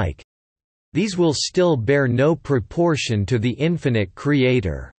you like. These will still bear no proportion to the infinite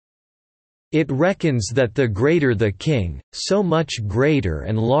Creator. It reckons that the greater the king, so much greater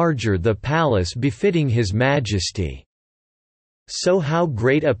and larger the palace befitting his majesty. So how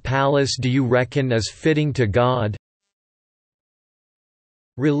great a palace do you reckon is fitting to God?"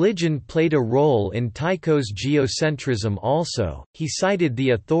 Religion played a role in Tycho's geocentrism also. He cited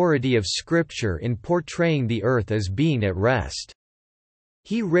the authority of Scripture in portraying the Earth as being at rest.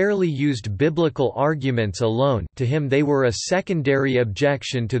 He rarely used biblical arguments alone, to him they were a secondary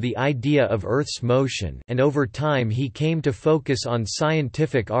objection to the idea of Earth's motion, and over time he came to focus on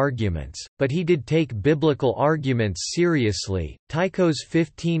scientific arguments, but he did take biblical arguments seriously. Tycho's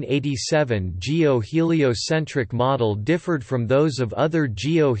 1587 geo-heliocentric model differed from those of other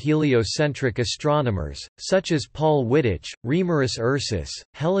geo-heliocentric astronomers, such as Paul Wittich, Reimarus Ursus,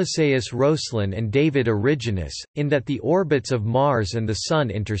 Helisaeus Roslin and David Origenus, in that the orbits of Mars and the Sun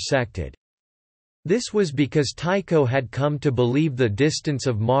intersected. This was because Tycho had come to believe the distance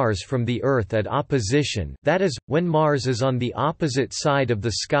of Mars from the Earth at opposition, that is, when Mars is on the opposite side of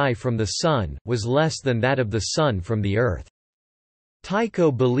the sky from the Sun, was less than that of the Sun from the Earth.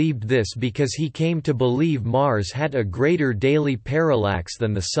 Tycho believed this because he came to believe Mars had a greater daily parallax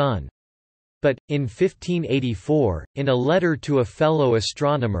than the Sun. But, in 1584, in a letter to a fellow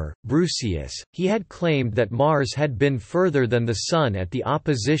astronomer, Brucius, he had claimed that Mars had been further than the Sun at the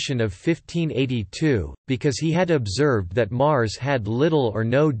opposition of 1582, because he had observed that Mars had little or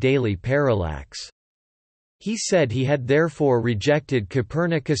no daily parallax. He said he had therefore rejected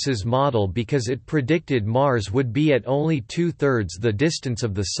Copernicus's model because it predicted Mars would be at only 2/3 the distance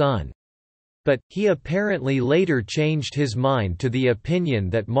of the Sun. But, he apparently later changed his mind to the opinion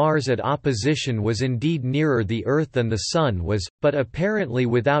that Mars at opposition was indeed nearer the Earth than the Sun was, but apparently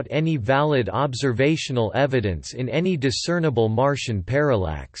without any valid observational evidence in any discernible Martian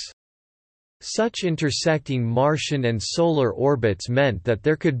parallax. Such intersecting Martian and solar orbits meant that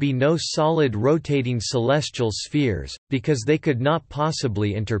there could be no solid rotating celestial spheres, because they could not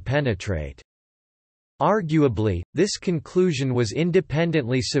possibly interpenetrate. Arguably, this conclusion was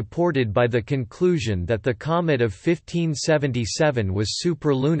independently supported by the conclusion that the comet of 1577 was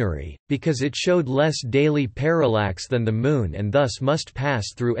superlunary, because it showed less daily parallax than the Moon and thus must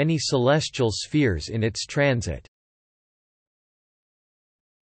pass through any celestial spheres in its transit.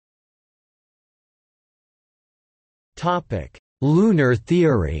 Lunar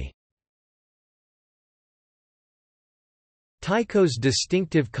theory. Tycho's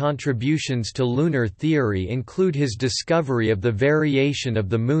distinctive contributions to lunar theory include his discovery of the variation of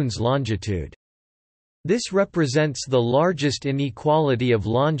the Moon's longitude. This represents the largest inequality of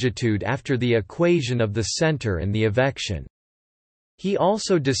longitude after the equation of the center and the evection. He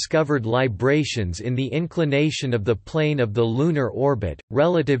also discovered librations in the inclination of the plane of the lunar orbit,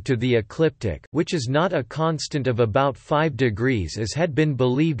 relative to the ecliptic, which is not a constant of about 5 degrees as had been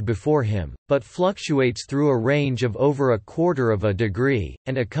believed before him, but fluctuates through a range of over 1/4 of a degree,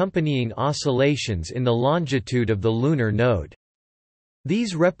 and accompanying oscillations in the longitude of the lunar node.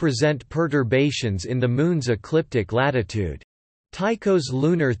 These represent perturbations in the Moon's ecliptic latitude. Tycho's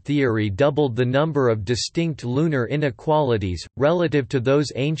lunar theory doubled the number of distinct lunar inequalities, relative to those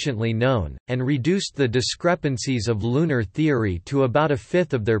anciently known, and reduced the discrepancies of lunar theory to about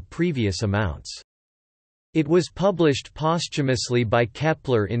 1/5 of their previous amounts. It was published posthumously by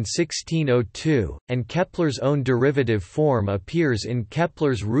Kepler in 1602, and Kepler's own derivative form appears in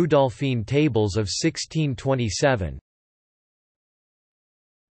Kepler's Rudolphine tables of 1627.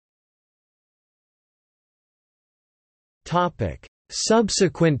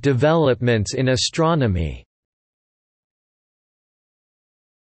 Subsequent developments in astronomy.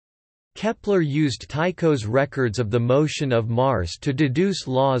 Kepler used Tycho's records of the motion of Mars to deduce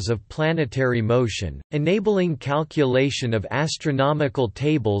laws of planetary motion, enabling calculation of astronomical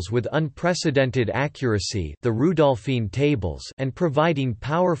tables with unprecedented accuracy, the Rudolphine tables, and providing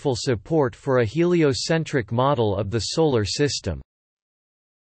powerful support for a heliocentric model of the solar system.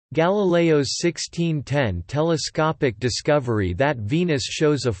 Galileo's 1610 telescopic discovery that Venus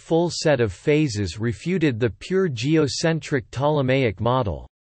shows a full set of phases refuted the pure geocentric Ptolemaic model.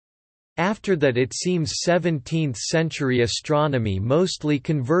 After that, it seems 17th-century astronomy mostly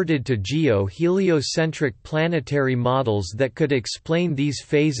converted to geo-heliocentric planetary models that could explain these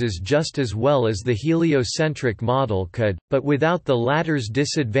phases just as well as the heliocentric model could, but without the latter's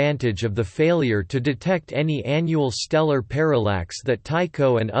disadvantage of the failure to detect any annual stellar parallax that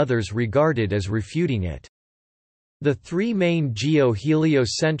Tycho and others regarded as refuting it. The three main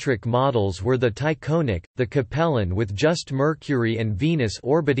geo-heliocentric models were the Tychonic, the Capellan with just Mercury and Venus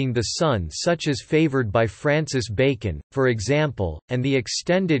orbiting the Sun such as favoured by Francis Bacon, for example, and the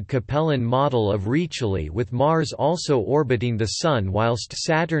extended Capellan model of Riccioli with Mars also orbiting the Sun whilst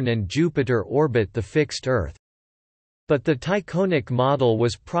Saturn and Jupiter orbit the fixed Earth. But the Tychonic model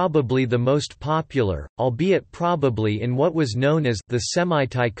was probably the most popular, albeit probably in what was known as the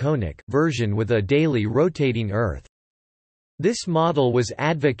semi-Tychonic version with a daily rotating Earth. This model was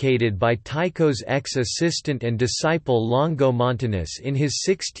advocated by Tycho's ex-assistant and disciple Longomontanus in his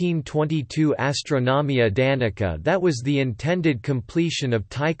 1622 Astronomia Danica. That was the intended completion of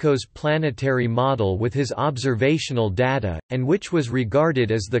Tycho's planetary model with his observational data, and which was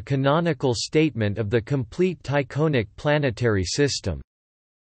regarded as the canonical statement of the complete Tychonic planetary system.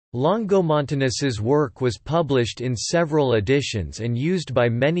 Longomontanus's work was published in several editions and used by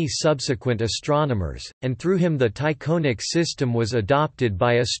many subsequent astronomers, and through him the Tychonic system was adopted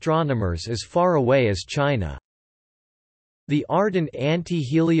by astronomers as far away as China. The ardent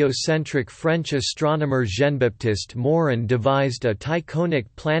anti-heliocentric French astronomer Jean-Baptiste Morin devised a Tychonic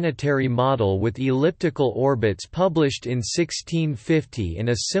planetary model with elliptical orbits published in 1650 in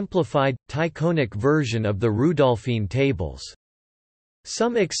a simplified, Tychonic version of the Rudolphine tables.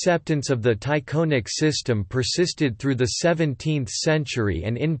 Some acceptance of the Tychonic system persisted through the 17th century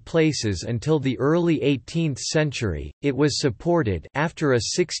and in places until the early 18th century. It was supported after a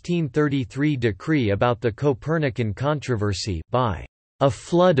 1633 decree about the Copernican controversy by a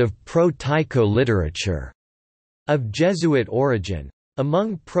flood of pro-Tycho literature of Jesuit origin.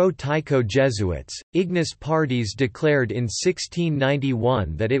 Among pro-Tycho Jesuits, Ignace Pardies declared in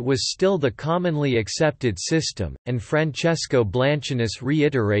 1691 that it was still the commonly accepted system, and Francesco Blanchinus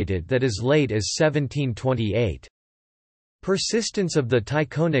reiterated that as late as 1728. Persistence of the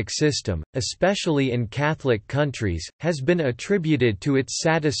Tychonic system, especially in Catholic countries, has been attributed to its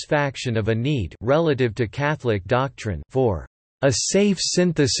satisfaction of a need relative to Catholic doctrine for a safe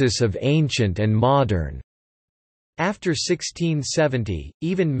synthesis of ancient and modern. After 1670,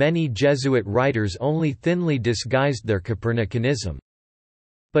 even many Jesuit writers only thinly disguised their Copernicanism.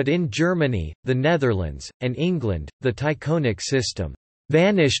 But in Germany, the Netherlands, and England, the Tychonic system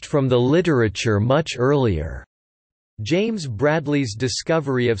vanished from the literature much earlier. James Bradley's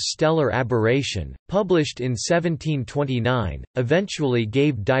discovery of stellar aberration, published in 1729, eventually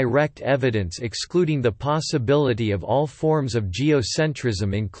gave direct evidence excluding the possibility of all forms of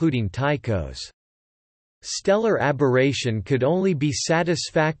geocentrism including Tycho's. Stellar aberration could only be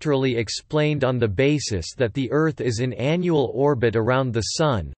satisfactorily explained on the basis that the Earth is in annual orbit around the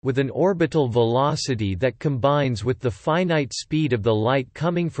Sun, with an orbital velocity that combines with the finite speed of the light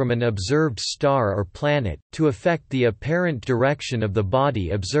coming from an observed star or planet, to affect the apparent direction of the body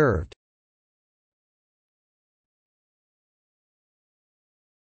observed.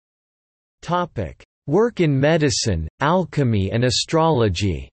 Work in medicine, alchemy and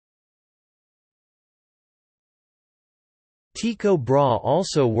astrology. Tycho Brahe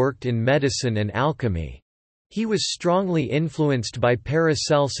also worked in medicine and alchemy. He was strongly influenced by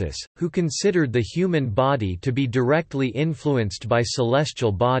Paracelsus, who considered the human body to be directly influenced by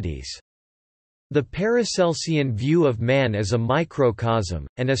celestial bodies. The Paracelsian view of man as a microcosm,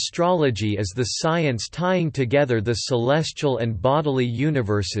 and astrology as the science tying together the celestial and bodily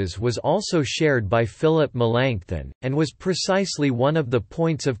universes was also shared by Philip Melanchthon, and was precisely one of the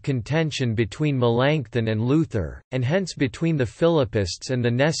points of contention between Melanchthon and Luther, and hence between the Philippists and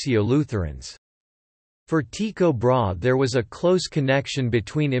the Gnesio-Lutherans. For Tycho Brahe there was a close connection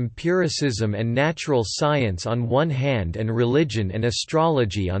between empiricism and natural science on one hand and religion and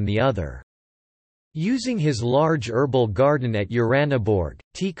astrology on the other. Using his large herbal garden at Uraniborg,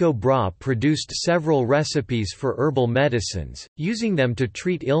 Tycho Brahe produced several recipes for herbal medicines, using them to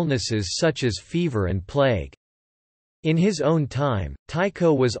treat illnesses such as fever and plague. In his own time,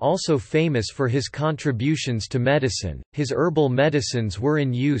 Tycho was also famous for his contributions to medicine. His herbal medicines were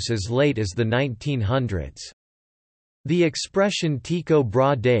in use as late as the 1900s. The expression Tycho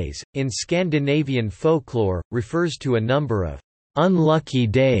Brahe days, in Scandinavian folklore, refers to a number of unlucky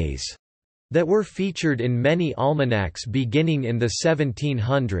days that were featured in many almanacs beginning in the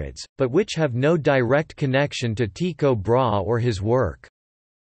 1700s, but which have no direct connection to Tycho Brahe or his work.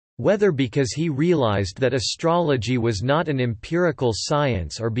 Whether because he realized that astrology was not an empirical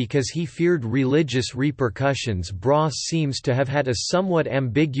science or because he feared religious repercussions, Brahe seems to have had a somewhat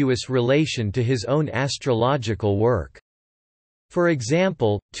ambiguous relation to his own astrological work. For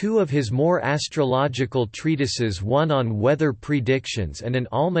example, two of his more astrological treatises, one on weather predictions and an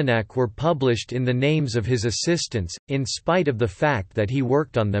almanac, were published in the names of his assistants, in spite of the fact that he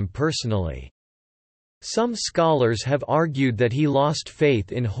worked on them personally. Some scholars have argued that he lost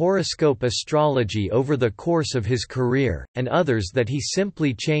faith in horoscope astrology over the course of his career, and others that he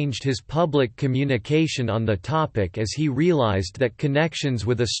simply changed his public communication on the topic as he realized that connections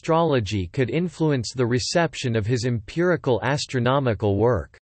with astrology could influence the reception of his empirical astronomical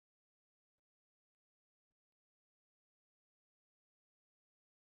work.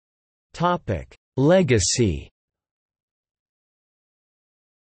 Legacy.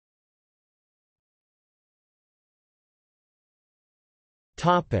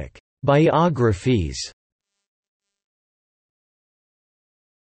 Biographies.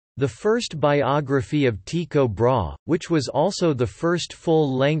 The first biography of Tycho Brahe, which was also the first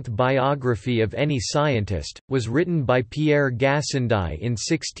full-length biography of any scientist, was written by Pierre Gassendi in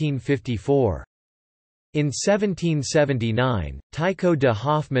 1654. In 1779, Tycho de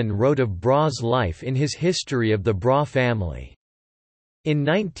Hofmann wrote of Brahe's life in his History of the Brahe family. In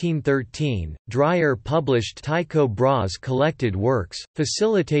 1913, Dreyer published Tycho Brahe's collected works,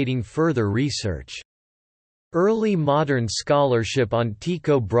 facilitating further research. Early modern scholarship on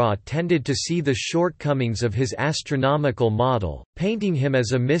Tycho Brahe tended to see the shortcomings of his astronomical model, painting him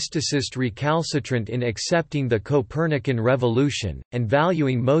as a mysticist recalcitrant in accepting the Copernican revolution, and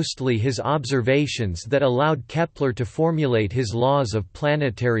valuing mostly his observations that allowed Kepler to formulate his laws of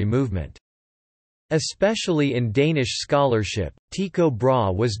planetary movement. Especially in Danish scholarship, Tycho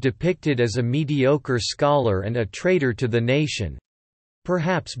Brahe was depicted as a mediocre scholar and a traitor to the nation,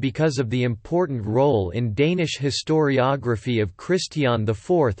 perhaps because of the important role in Danish historiography of Christian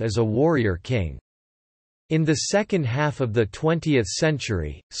IV as a warrior king. In the second half of the 20th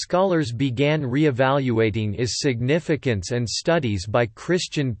century, scholars began re-evaluating his significance, and studies by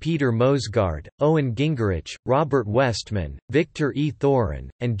Christian Peter Mosgaard, Owen Gingerich, Robert Westman, Victor E. Thoren,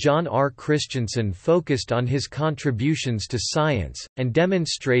 and John R. Christensen focused on his contributions to science, and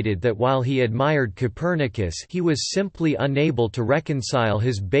demonstrated that while he admired Copernicus, he was simply unable to reconcile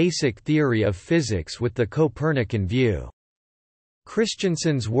his basic theory of physics with the Copernican view.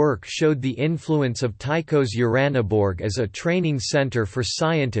 Christensen's work showed the influence of Tycho's Uraniborg as a training center for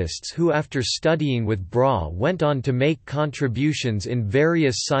scientists who, after studying with Brahe, went on to make contributions in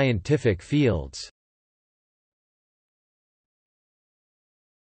various scientific fields.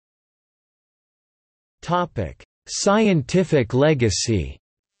 Scientific legacy.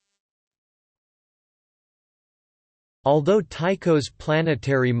 Although Tycho's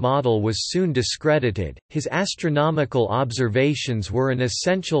planetary model was soon discredited, his astronomical observations were an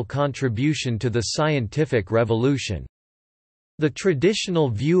essential contribution to the scientific revolution. The traditional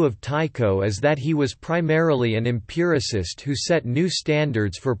view of Tycho is that he was primarily an empiricist who set new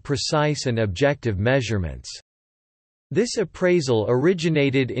standards for precise and objective measurements. This appraisal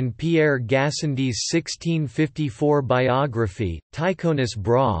originated in Pierre Gassendy's 1654 biography, Tychonus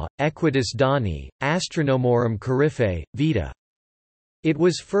Brahe, Equitas Dani, Astronomorum Coryphae, Vita. It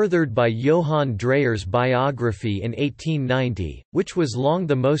was furthered by Johann Dreyer's biography in 1890, which was long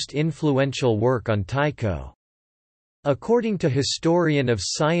the most influential work on Tycho. According to historian of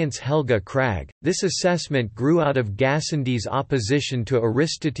science Helga Krag, this assessment grew out of Gassendy's opposition to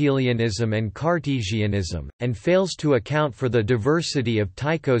Aristotelianism and Cartesianism, and fails to account for the diversity of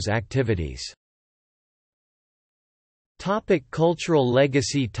Tycho's activities. Cultural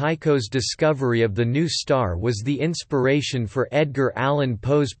legacy. Tycho's discovery of the new star was the inspiration for Edgar Allan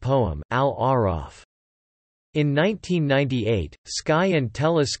Poe's poem, Al-Araf. In 1998, Sky and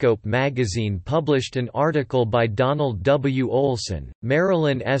Telescope magazine published an article by Donald W. Olson,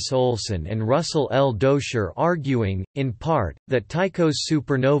 Marilyn S. Olson and Russell L. Doscher arguing, in part, that Tycho's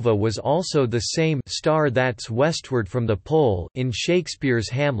supernova was also the same star that's westward from the pole in Shakespeare's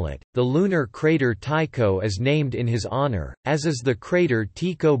Hamlet. The lunar crater Tycho is named in his honor, as is the crater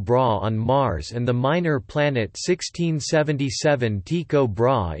Tycho Brahe on Mars and the minor planet 1677 Tycho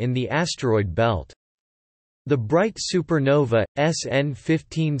Brahe in the asteroid belt. The bright supernova, SN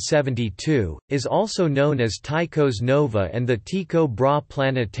 1572, is also known as Tycho's nova, and the Tycho Brahe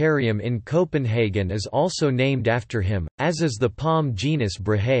Planetarium in Copenhagen is also named after him, as is the palm genus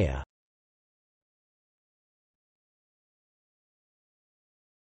Brahea.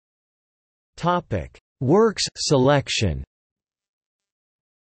 Works selection.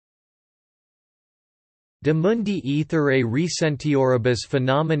 De mundi aetherae recentioribus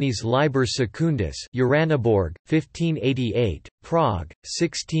phenomenis liber secundus, Uraniborg, 1588, Prague,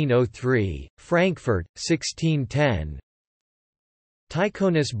 1603, Frankfurt, 1610.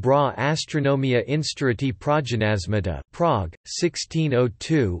 Tychonus Brahe Astronomia Instruiti Progenasmata, Prague,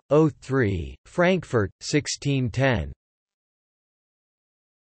 1602-03, Frankfurt, 1610.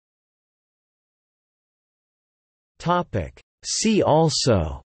 Topic. See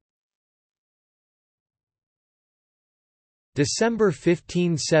also: December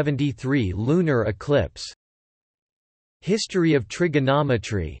 1573 lunar eclipse, History of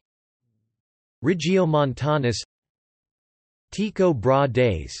trigonometry, Regiomontanus, Tycho Brahe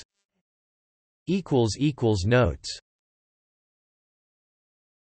days. Notes